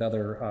connect with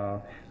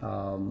other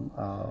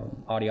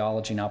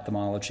audiology and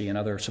ophthalmology and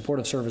other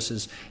supportive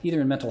services, either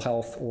in mental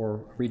health or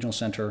regional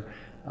center,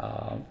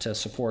 to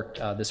support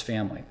this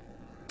family.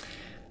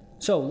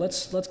 So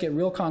let's get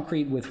real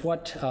concrete with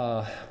what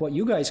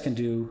you guys can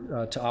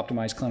do to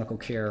optimize clinical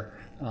care.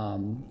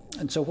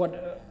 And so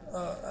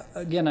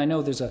again, I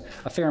know there's a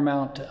fair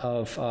amount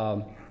of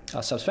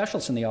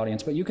subspecialists in the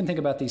audience, but you can think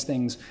about these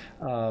things.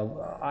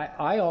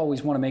 I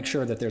always want to make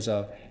sure that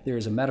there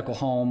is a medical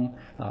home,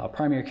 a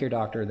primary care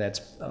doctor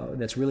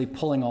that's really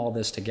pulling all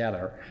this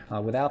together.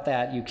 Without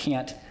that, you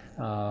can't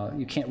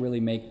really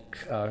make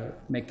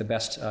the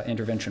best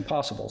intervention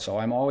possible. So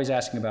I'm always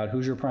asking about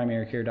who's your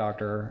primary care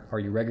doctor? Are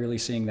you regularly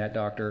seeing that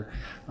doctor?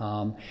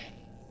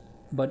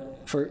 But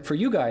for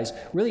you guys,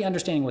 really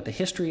understanding what the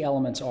history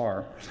elements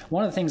are.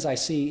 One of the things I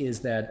see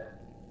is that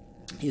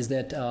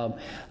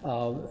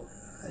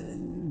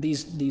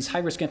these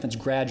high-risk infants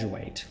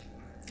graduate,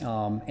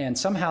 and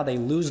somehow they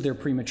lose their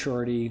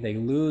prematurity. They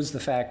lose the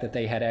fact that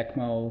they had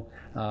ECMO.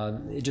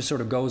 It just sort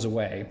of goes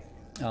away.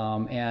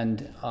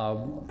 And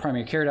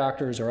primary care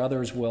doctors or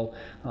others will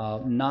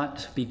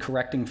not be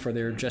correcting for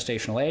their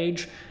gestational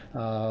age.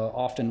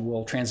 Often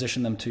will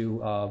transition them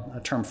to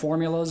term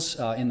formulas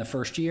in the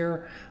first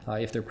year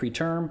if they're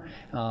preterm.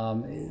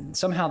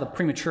 Somehow the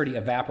prematurity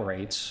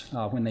evaporates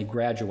when they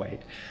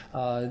graduate.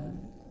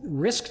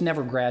 Risk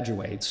never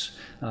graduates.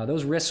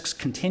 Those risks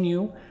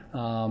continue,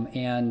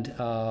 and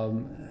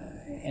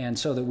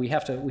so that we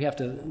have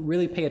to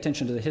really pay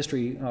attention to the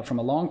history from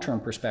a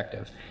long-term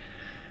perspective.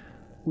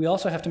 We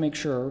also have to make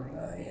sure,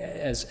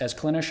 as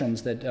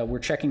clinicians, that we're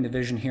checking the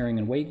vision, hearing,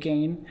 and weight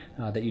gain,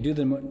 that you do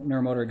the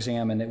neuromotor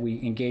exam, and that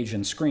we engage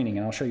in screening,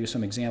 and I'll show you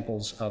some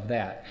examples of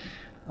that.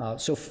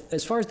 So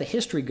as far as the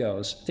history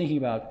goes, thinking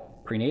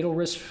about prenatal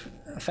risk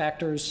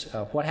factors,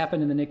 what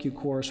happened in the NICU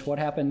course, what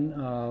happened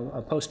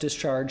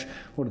post-discharge,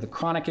 what are the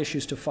chronic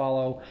issues to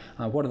follow,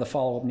 what are the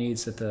follow-up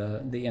needs that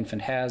the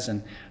infant has,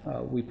 and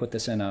we put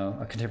this in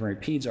a Contemporary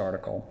Peds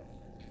article.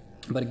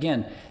 But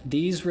again,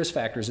 these risk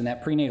factors in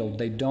that prenatal,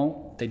 they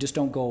just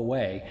don't go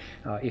away.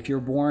 If you're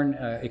born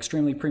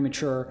extremely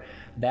premature,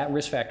 that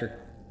risk factor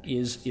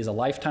is a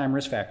lifetime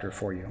risk factor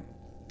for you.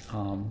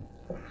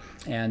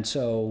 And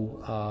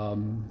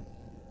so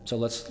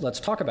let's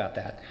talk about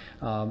that.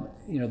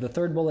 The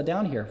third bullet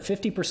down here,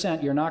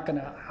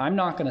 50% I'm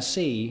not gonna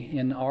see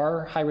in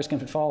our high-risk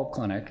infant follow-up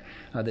clinic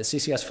that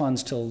CCS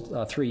funds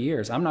till 3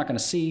 years. I'm not gonna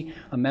see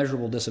a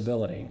measurable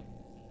disability.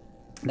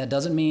 That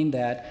doesn't mean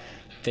that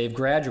they've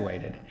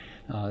graduated.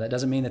 That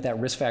doesn't mean that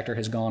risk factor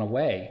has gone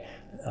away.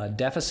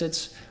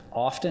 Deficits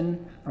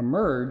often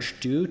emerge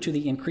due to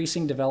the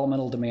increasing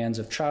developmental demands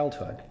of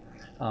childhood.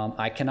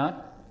 I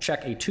cannot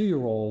check a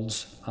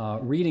 2-year-old's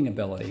reading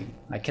ability.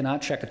 I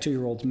cannot check a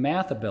 2-year-old's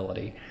math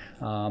ability.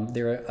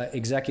 Their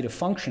executive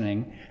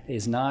functioning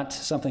is not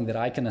something that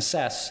I can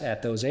assess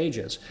at those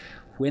ages.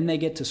 When they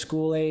get to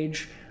school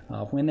age,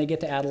 when they get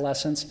to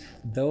adolescence,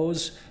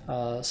 those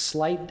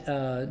slight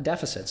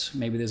deficits,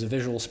 maybe there's a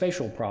visual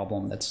spatial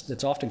problem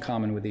that's often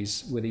common with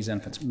these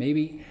infants.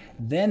 Maybe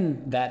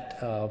then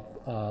that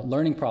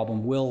learning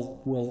problem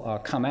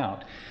will come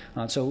out.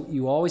 So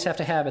you always have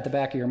to have at the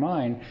back of your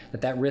mind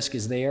that risk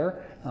is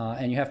there.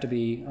 and you have to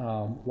be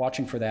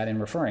watching for that and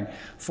referring.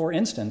 For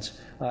instance,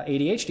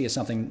 ADHD is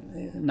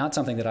not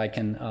something that I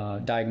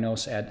can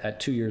diagnose at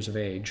 2 years of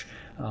age.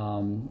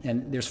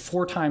 And there's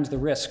 4 times the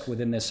risk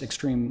within this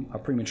extreme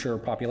premature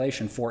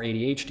population for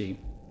ADHD.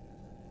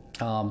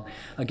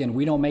 Again,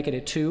 we don't make it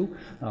at 2.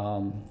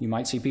 You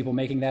might see people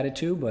making that at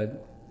 2,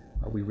 but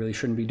we really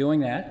shouldn't be doing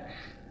that.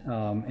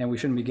 And we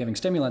shouldn't be giving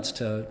stimulants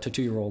to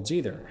 2-year-olds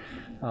either.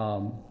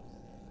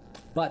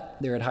 But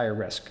they're at higher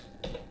risk.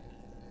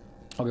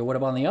 Okay, what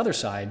about on the other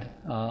side,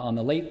 on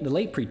the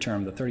late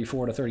preterm, the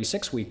 34 to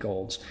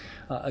 36-week-olds?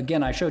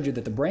 Again, I showed you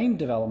that the brain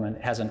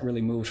development hasn't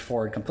really moved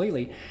forward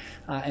completely,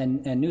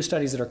 and new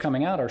studies that are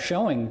coming out are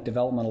showing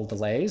developmental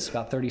delays,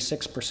 about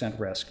 36%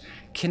 risk.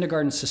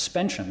 Kindergarten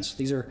suspensions,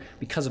 these are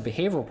because of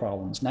behavioral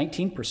problems,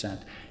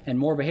 19%, and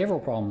more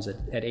behavioral problems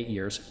at 8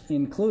 years,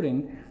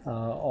 including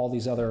all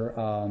these other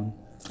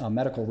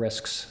medical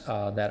risks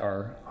that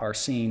are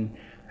seen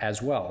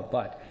as well.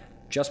 But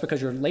just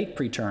because you're late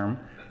preterm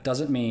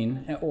doesn't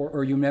mean,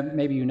 or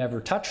maybe you never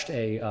touched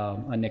a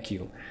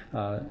NICU,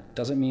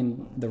 doesn't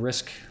mean the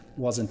risk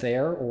wasn't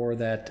there or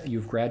that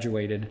you've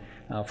graduated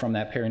from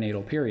that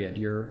perinatal period.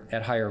 You're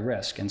at higher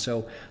risk. And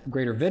so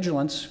greater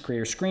vigilance,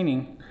 greater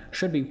screening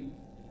should be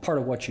part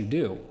of what you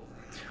do.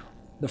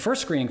 The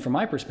first screening, from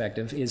my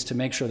perspective, is to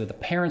make sure that the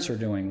parents are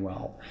doing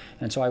well.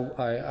 And so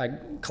I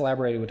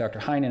collaborated with Dr.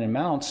 Heinen and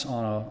Mounts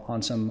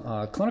on some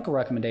clinical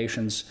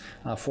recommendations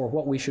for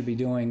what we should be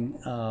doing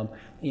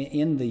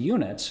in the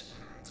units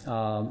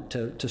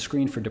to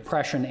screen for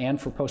depression and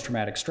for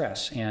post-traumatic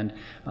stress. And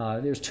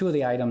there's 2 of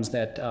the items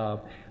that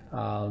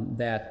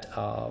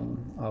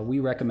we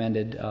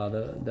recommended.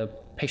 The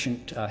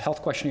patient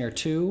health questionnaire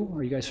 2.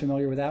 Are you guys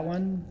familiar with that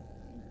one?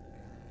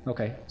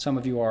 Okay, some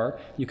of you are.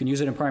 You can use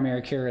it in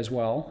primary care as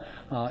well.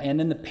 And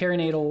then the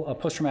perinatal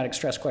post-traumatic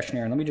stress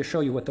questionnaire. And let me just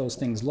show you what those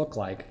things look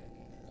like.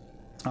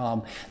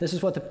 This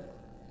is what the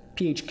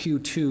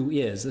PHQ-2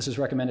 is. This is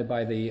recommended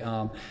by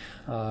the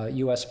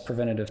U.S.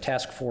 Preventative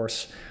Task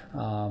Force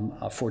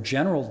for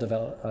general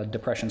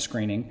depression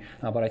screening,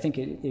 but I think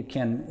it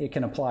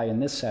can apply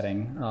in this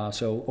setting.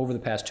 So over the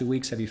past 2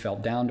 weeks, have you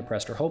felt down,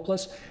 depressed, or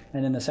hopeless?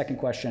 And then the second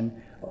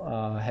question,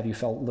 have you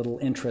felt little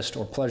interest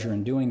or pleasure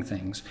in doing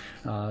things?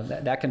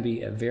 That can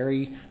be a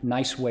very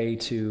nice way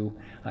to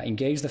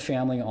engage the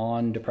family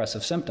on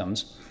depressive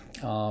symptoms.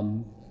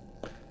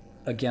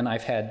 Again,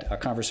 I've had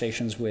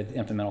conversations with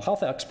infant mental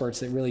health experts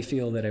that really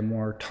feel that a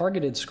more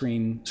targeted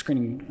screening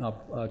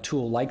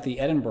tool like the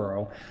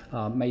Edinburgh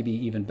may be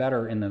even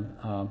better in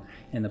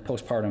the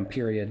postpartum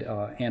period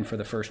and for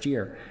the first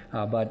year.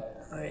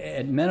 But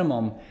at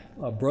minimum,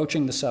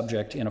 broaching the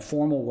subject in a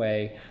formal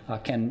way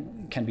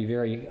can be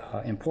very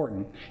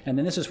important. And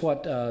then this is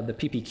what the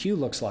PPQ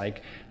looks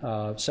like.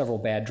 Several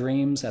bad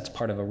dreams, that's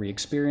part of a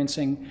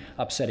re-experiencing,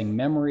 upsetting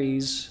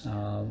memories,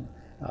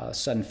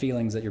 sudden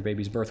feelings that your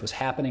baby's birth was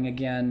happening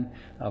again,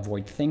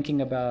 avoid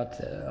thinking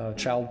about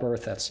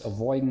childbirth, that's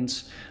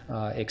avoidance,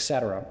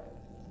 etc.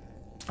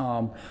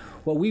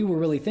 What we were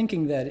really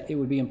thinking that it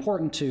would be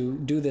important to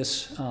do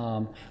this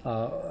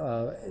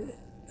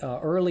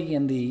early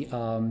in the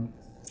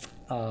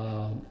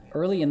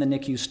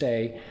NICU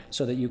stay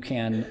so that you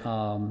can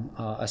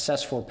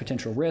assess for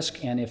potential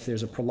risk, and if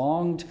there's a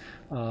prolonged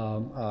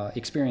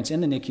experience in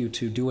the NICU,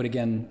 to do it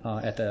again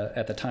at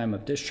the time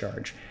of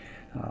discharge.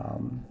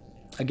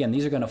 Again,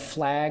 these are going to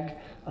flag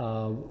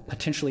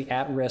potentially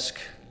at-risk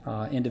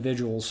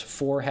individuals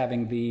for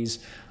having these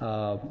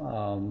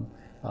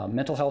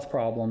mental health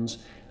problems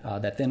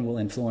that then will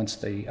influence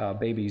the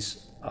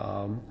baby's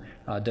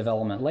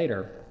development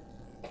later.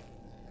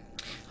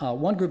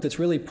 One group that's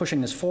really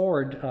pushing this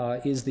forward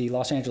is the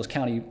Los Angeles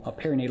County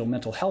Perinatal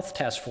Mental Health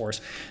Task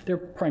Force. They're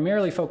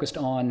primarily focused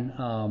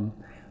on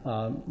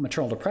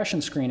maternal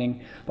depression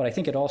screening, but I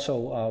think it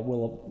also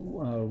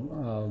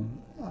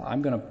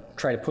I'm going to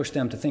try to push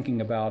them to thinking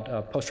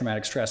about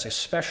post-traumatic stress,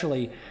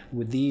 especially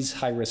with these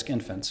high-risk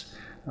infants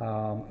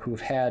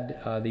who've had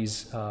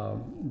these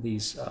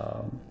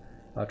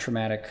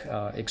traumatic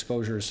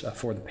exposures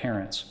for the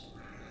parents.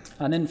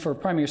 And then for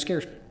primary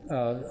care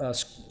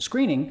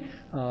screening,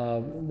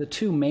 the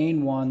 2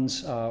 main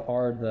ones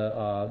are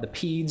the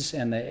PEDS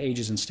and the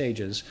ages and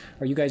stages.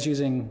 Are you guys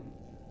using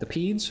the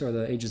PEDS or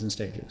the ages and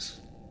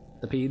stages?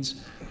 The PEDS.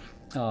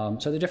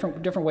 So the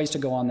different ways to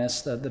go on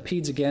this. The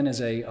PEDS again is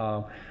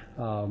a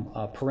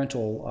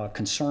parental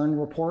concern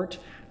report.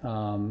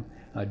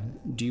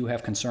 Do you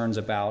have concerns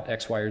about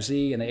X, Y, or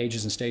Z? And the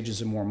ages and stages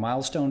is a more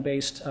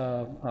milestone-based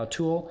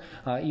tool.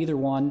 Either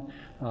one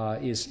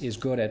is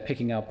good at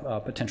picking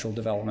up potential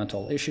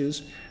developmental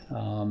issues.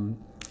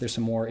 There's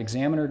some more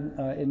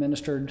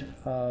examiner-administered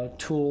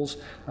tools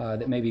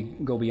that maybe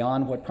go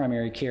beyond what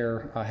primary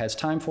care has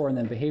time for, and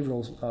then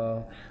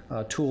behavioral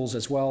tools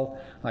as well,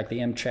 like the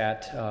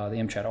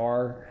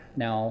MCHAT-R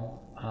now,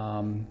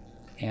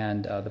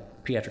 and the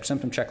pediatric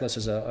symptom checklist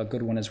is a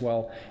good one as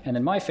well. And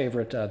then my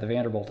favorite, the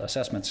Vanderbilt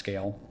Assessment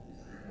Scale.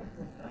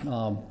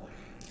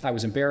 I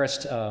was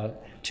embarrassed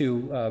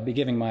to be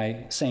giving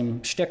my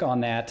same shtick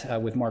on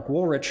that with Mark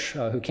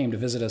Woolrich, who came to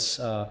visit us,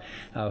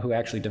 who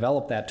actually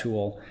developed that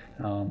tool.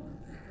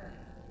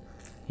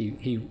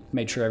 He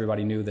made sure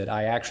everybody knew that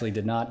I actually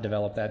did not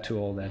develop that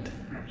tool, that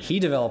he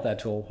developed that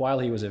tool while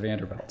he was at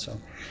Vanderbilt. So,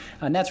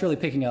 and that's really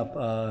picking up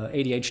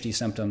ADHD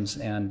symptoms,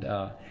 and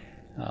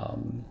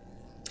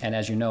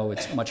as you know,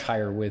 it's much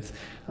higher with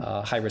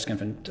high-risk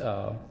infant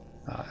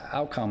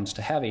outcomes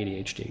to have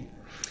ADHD.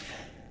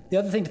 The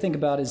other thing to think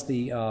about is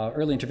the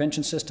early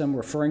intervention system,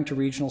 referring to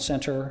regional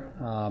center,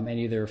 and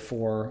either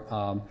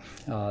for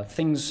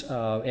things,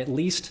 at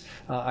least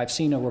I've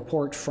seen a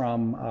report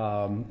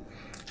from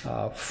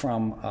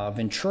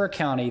Ventura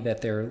County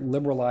that they're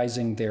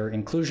liberalizing their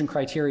inclusion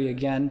criteria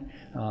again,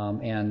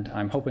 and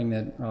I'm hoping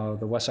that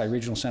the Westside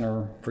Regional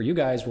Center for you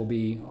guys will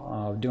be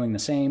doing the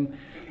same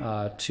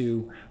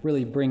to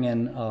really bring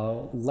in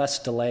less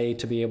delay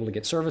to be able to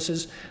get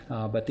services,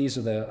 but these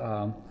are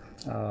the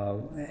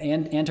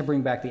and to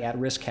bring back the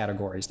at-risk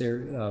categories.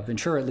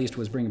 Ventura at least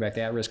was bringing back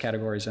the at-risk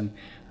categories, and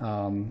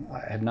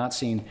I have not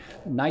seen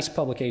nice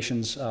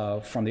publications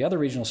from the other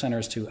regional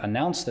centers to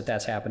announce that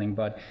that's happening,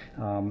 but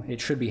it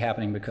should be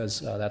happening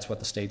because that's what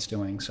the state's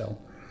doing. So.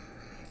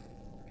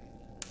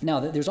 Now,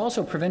 there's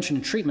also prevention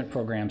and treatment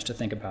programs to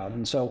think about.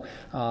 And so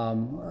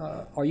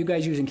are you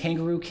guys using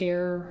kangaroo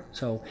care?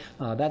 So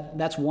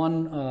that's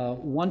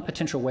one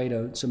potential way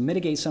to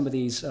mitigate some of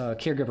these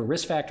caregiver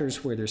risk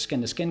factors where there's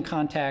skin-to-skin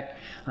contact,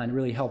 and it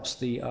really helps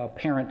the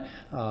parent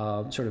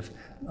sort of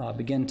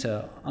begin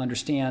to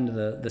understand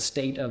the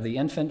state of the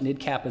infant.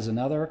 NIDCAP is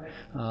another.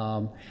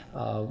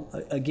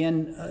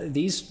 Again,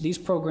 these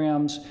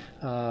programs,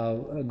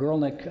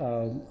 Guralnick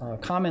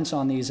comments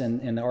on these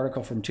in the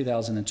article from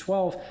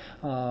 2012.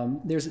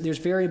 There's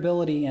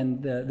variability in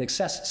the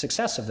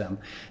success of them,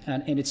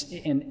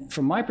 and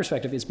from my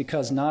perspective, it's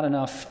because not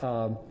enough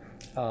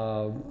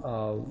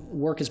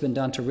work has been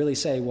done to really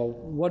say, well,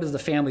 what is the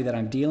family that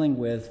I'm dealing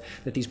with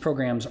that these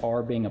programs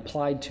are being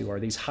applied to? Are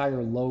these high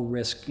or low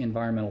risk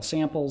environmental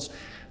samples?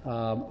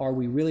 Are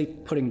we really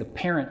putting the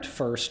parent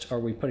first? Are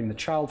we putting the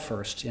child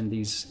first in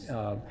these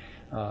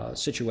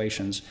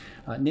situations?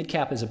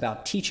 NIDCAP is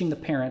about teaching the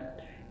parent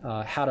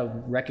how to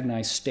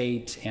recognize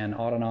state and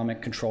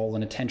autonomic control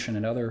and attention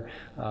and other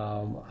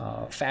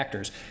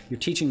factors. You're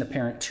teaching the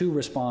parent to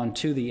respond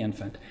to the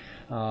infant.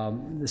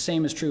 The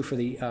same is true for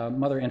the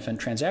Mother-Infant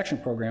Transaction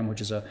Program, which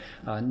is a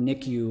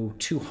NICU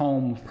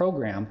to-home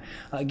program.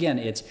 Again,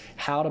 it's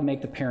how to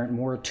make the parent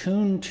more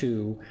attuned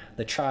to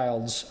the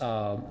child's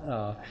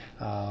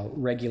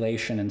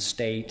regulation and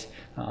state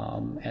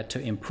to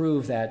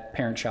improve that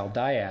parent-child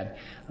dyad.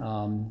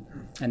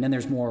 And then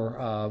there's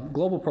more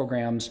global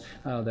programs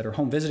that are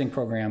home visiting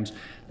programs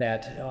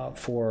that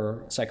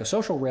for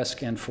psychosocial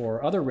risk and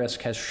for other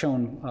risk has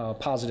shown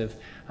positive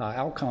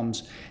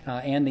outcomes,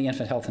 and the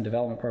Infant Health and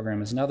Development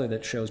Program is another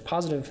that shows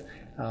positive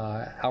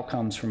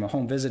outcomes from a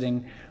home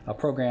visiting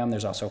program.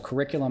 There's also a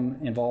curriculum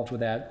involved with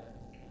that.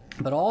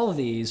 But all of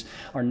these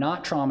are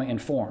not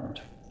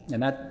trauma-informed,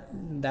 and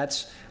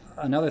that's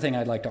another thing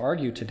I'd like to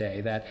argue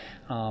today, that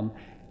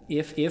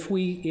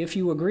if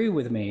you agree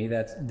with me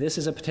that this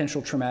is a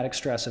potential traumatic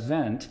stress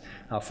event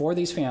for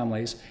these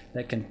families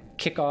that can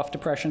kick off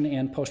depression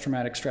and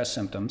post-traumatic stress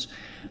symptoms,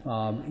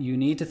 you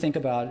need to think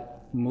about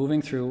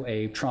moving through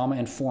a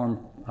trauma-informed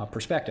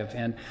perspective.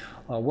 And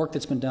work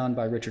that's been done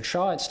by Richard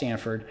Shaw at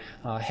Stanford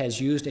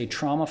has used a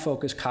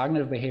trauma-focused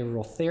cognitive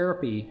behavioral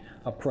therapy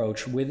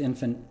approach with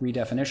infant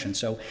redefinition.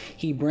 So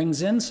he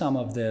brings in some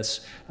of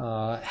this,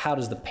 how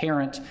does the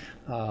parent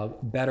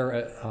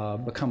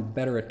become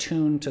better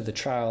attuned to the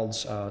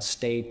child's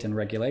state and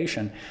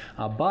regulation,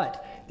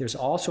 but there's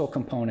also a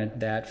component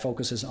that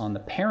focuses on the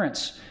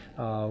parent's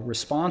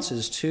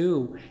responses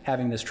to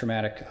having this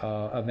traumatic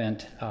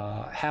event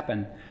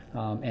happen,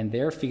 and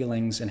their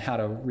feelings and how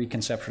to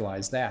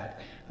reconceptualize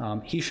that.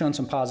 He's shown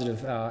some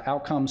positive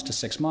outcomes to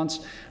 6 months,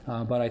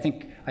 but I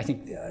think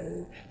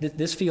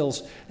this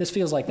feels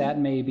like that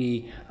may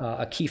be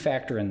a key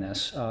factor in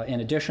this. In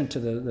addition to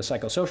the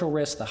psychosocial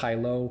risk, the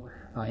high-low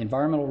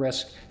environmental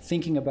risk,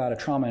 thinking about a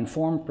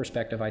trauma-informed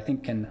perspective, I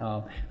think can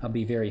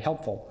be very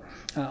helpful.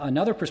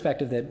 Another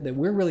perspective that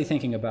we're really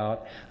thinking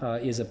about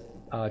is a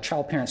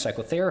child-parent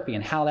psychotherapy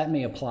and how that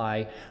may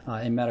apply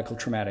in medical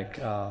traumatic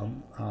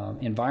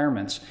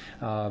environments.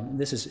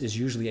 This is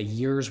usually a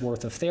year's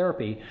worth of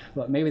therapy,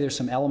 but maybe there's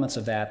some elements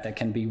of that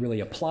can be really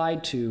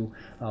applied to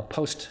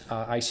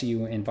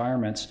post-ICU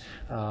environments.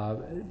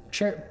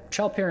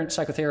 Child-parent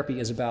psychotherapy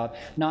is about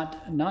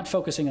not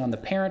focusing on the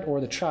parent or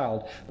the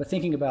child, but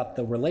thinking about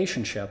the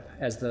relationship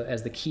as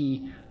the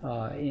key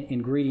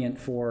ingredient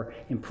for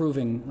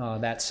improving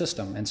that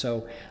system. And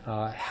so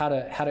how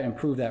to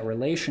improve that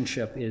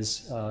relationship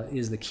is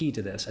the key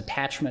to this.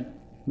 Attachment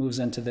moves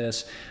into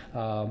this,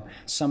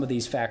 some of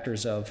these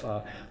factors of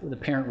the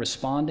parent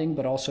responding,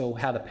 but also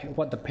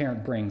what the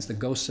parent brings, the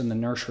ghosts in the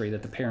nursery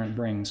that the parent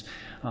brings.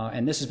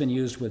 And this has been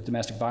used with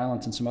domestic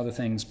violence and some other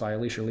things by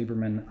Alicia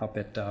Lieberman up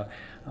at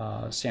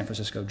San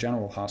Francisco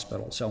General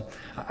Hospital. So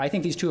I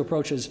think these two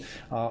approaches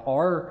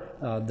are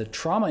the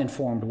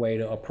trauma-informed way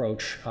to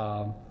approach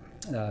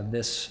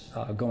this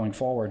going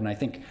forward, and I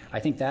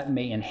think that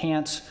may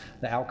enhance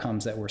the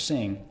outcomes that we're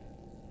seeing.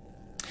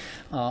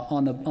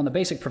 On the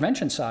basic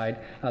prevention side,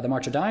 the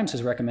March of Dimes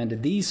has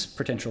recommended these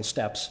potential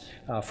steps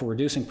for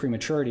reducing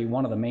prematurity,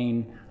 one of the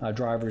main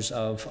drivers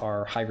of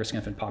our high-risk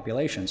infant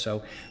population.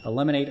 So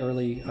eliminate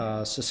early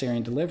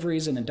cesarean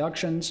deliveries and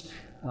inductions,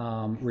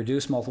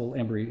 reduce multiple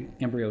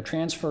embryo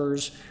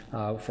transfers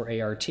for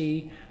ART,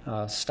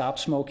 stop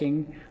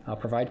smoking,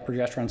 provide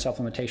progesterone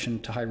supplementation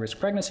to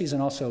high-risk pregnancies,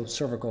 and also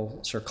cervical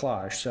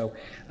cerclage. So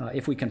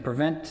if we can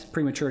prevent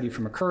prematurity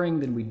from occurring,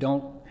 then we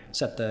don't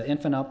set the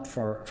infant up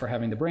for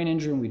having the brain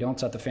injury, and we don't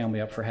set the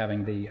family up for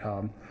having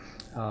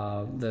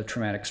the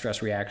traumatic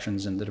stress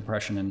reactions and the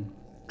depression and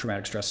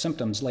traumatic stress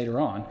symptoms later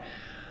on.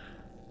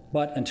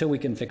 But until we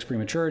can fix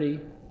prematurity,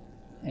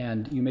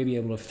 and you may be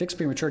able to fix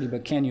prematurity,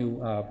 but can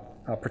you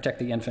protect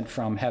the infant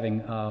from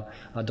having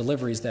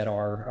deliveries that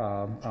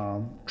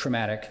are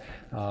traumatic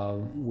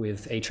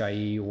with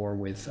HIE or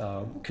with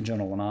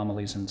congenital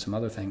anomalies and some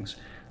other things?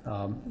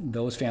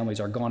 Those families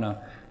are going to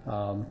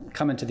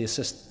come into these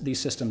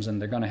systems,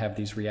 and they're going to have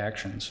these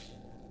reactions.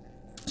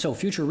 So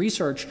future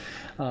research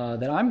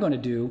that I'm going to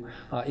do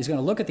is going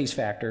to look at these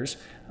factors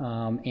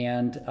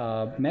and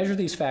measure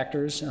these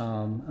factors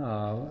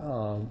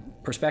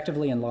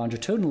prospectively and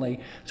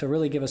longitudinally to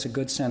really give us a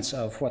good sense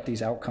of what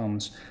these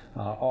outcomes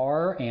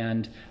are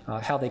and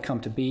how they come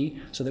to be,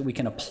 so that we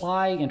can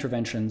apply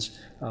interventions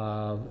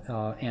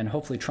and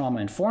hopefully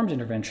trauma-informed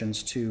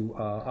interventions to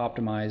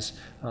optimize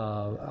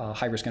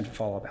high-risk infant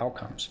follow-up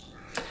outcomes.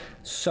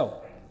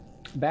 So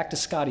back to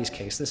Scotty's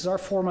case. This is our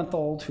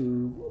 4-month-old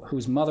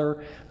whose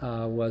mother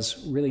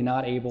was really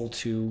not able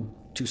to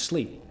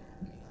sleep.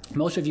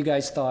 Most of you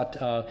guys thought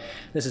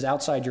this is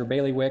outside your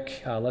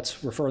bailiwick.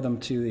 Let's refer them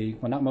to the,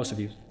 well, not most of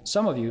you.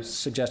 Some of you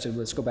suggested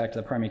let's go back to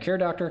the primary care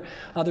doctor.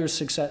 Others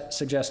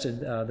suggested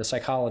the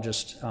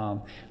psychologist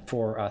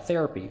for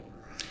therapy.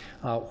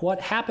 What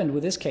happened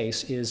with this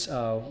case is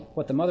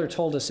what the mother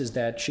told us is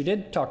that she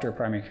did talk to her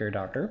primary care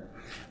doctor.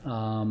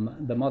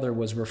 The mother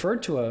was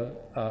referred to an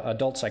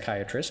adult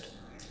psychiatrist.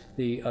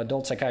 The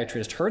adult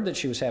psychiatrist heard that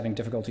she was having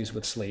difficulties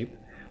with sleep,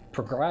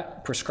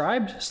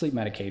 prescribed sleep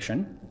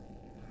medication,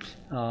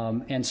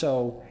 and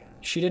so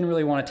she didn't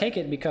really want to take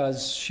it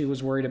because she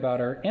was worried about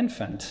her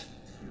infant.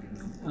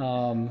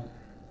 And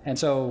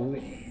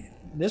so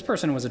this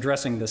person was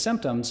addressing the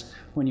symptoms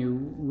when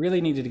you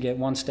really needed to get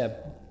one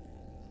step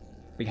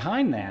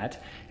behind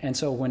that. And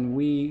so when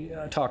we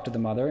talked to the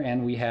mother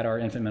and we had our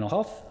infant mental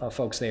health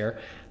folks there,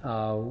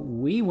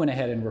 we went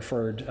ahead and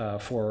referred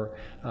for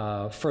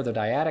further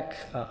dyadic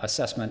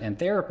assessment and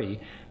therapy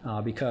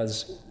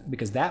because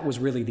that was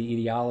really the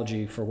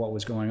etiology for what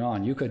was going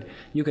on. You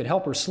could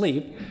help her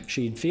sleep,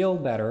 she'd feel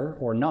better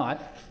or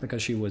not,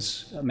 because she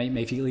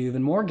may feel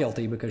even more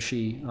guilty because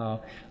she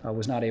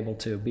was not able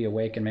to be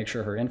awake and make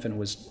sure her infant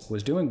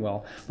was doing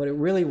well. But it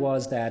really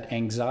was that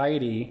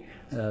anxiety,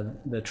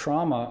 the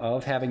trauma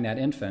of having that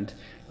infant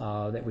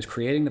that was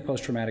creating the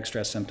post-traumatic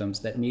stress symptoms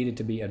that needed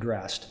to be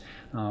addressed.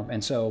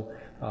 And so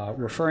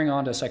referring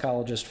on to a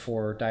psychologist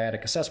for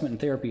dyadic assessment and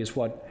therapy is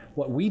what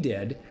we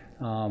did,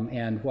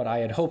 and what I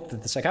had hoped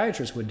that the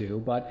psychiatrist would do.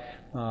 But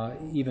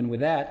even with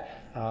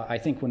that, I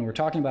think when we're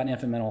talking about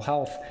infant mental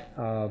health,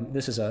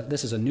 this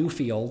is a new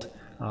field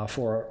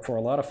for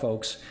a lot of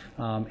folks,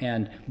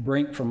 and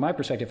from my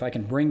perspective, if I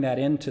can bring that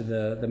into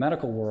the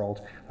medical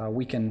world,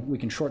 we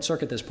can short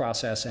circuit this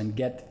process and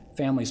get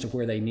families to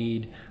where they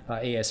need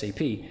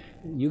ASAP.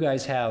 You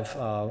guys have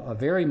a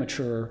very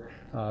mature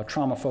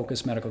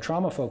trauma-focused, medical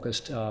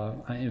trauma-focused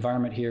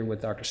environment here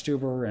with Dr.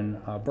 Stuber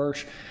and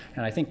Birch,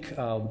 and I think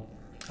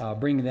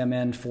bringing them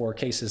in for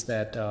cases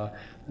that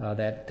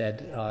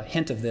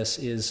hint of this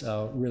is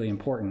really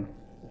important.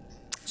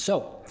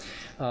 So,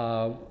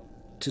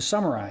 to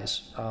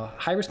summarize,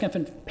 high-risk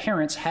infant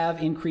parents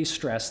have increased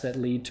stress that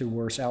lead to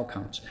worse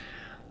outcomes.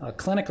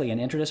 Clinically, an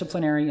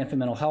interdisciplinary infant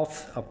mental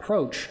health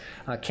approach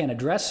can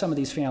address some of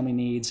these family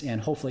needs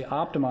and hopefully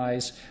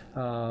optimize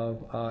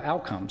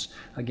outcomes.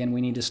 Again,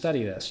 we need to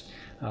study this.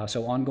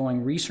 So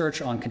ongoing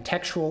research on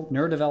contextual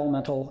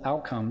neurodevelopmental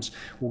outcomes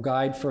will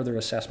guide further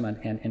assessment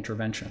and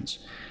interventions.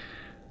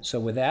 So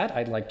with that,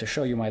 I'd like to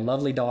show you my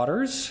lovely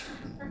daughters.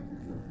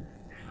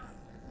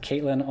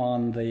 Caitlin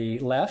on the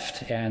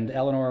left and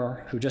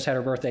Eleanor, who just had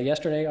her birthday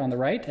yesterday, on the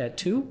right at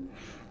 2.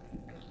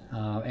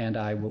 And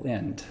I will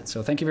end.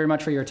 So thank you very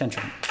much for your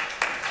attention.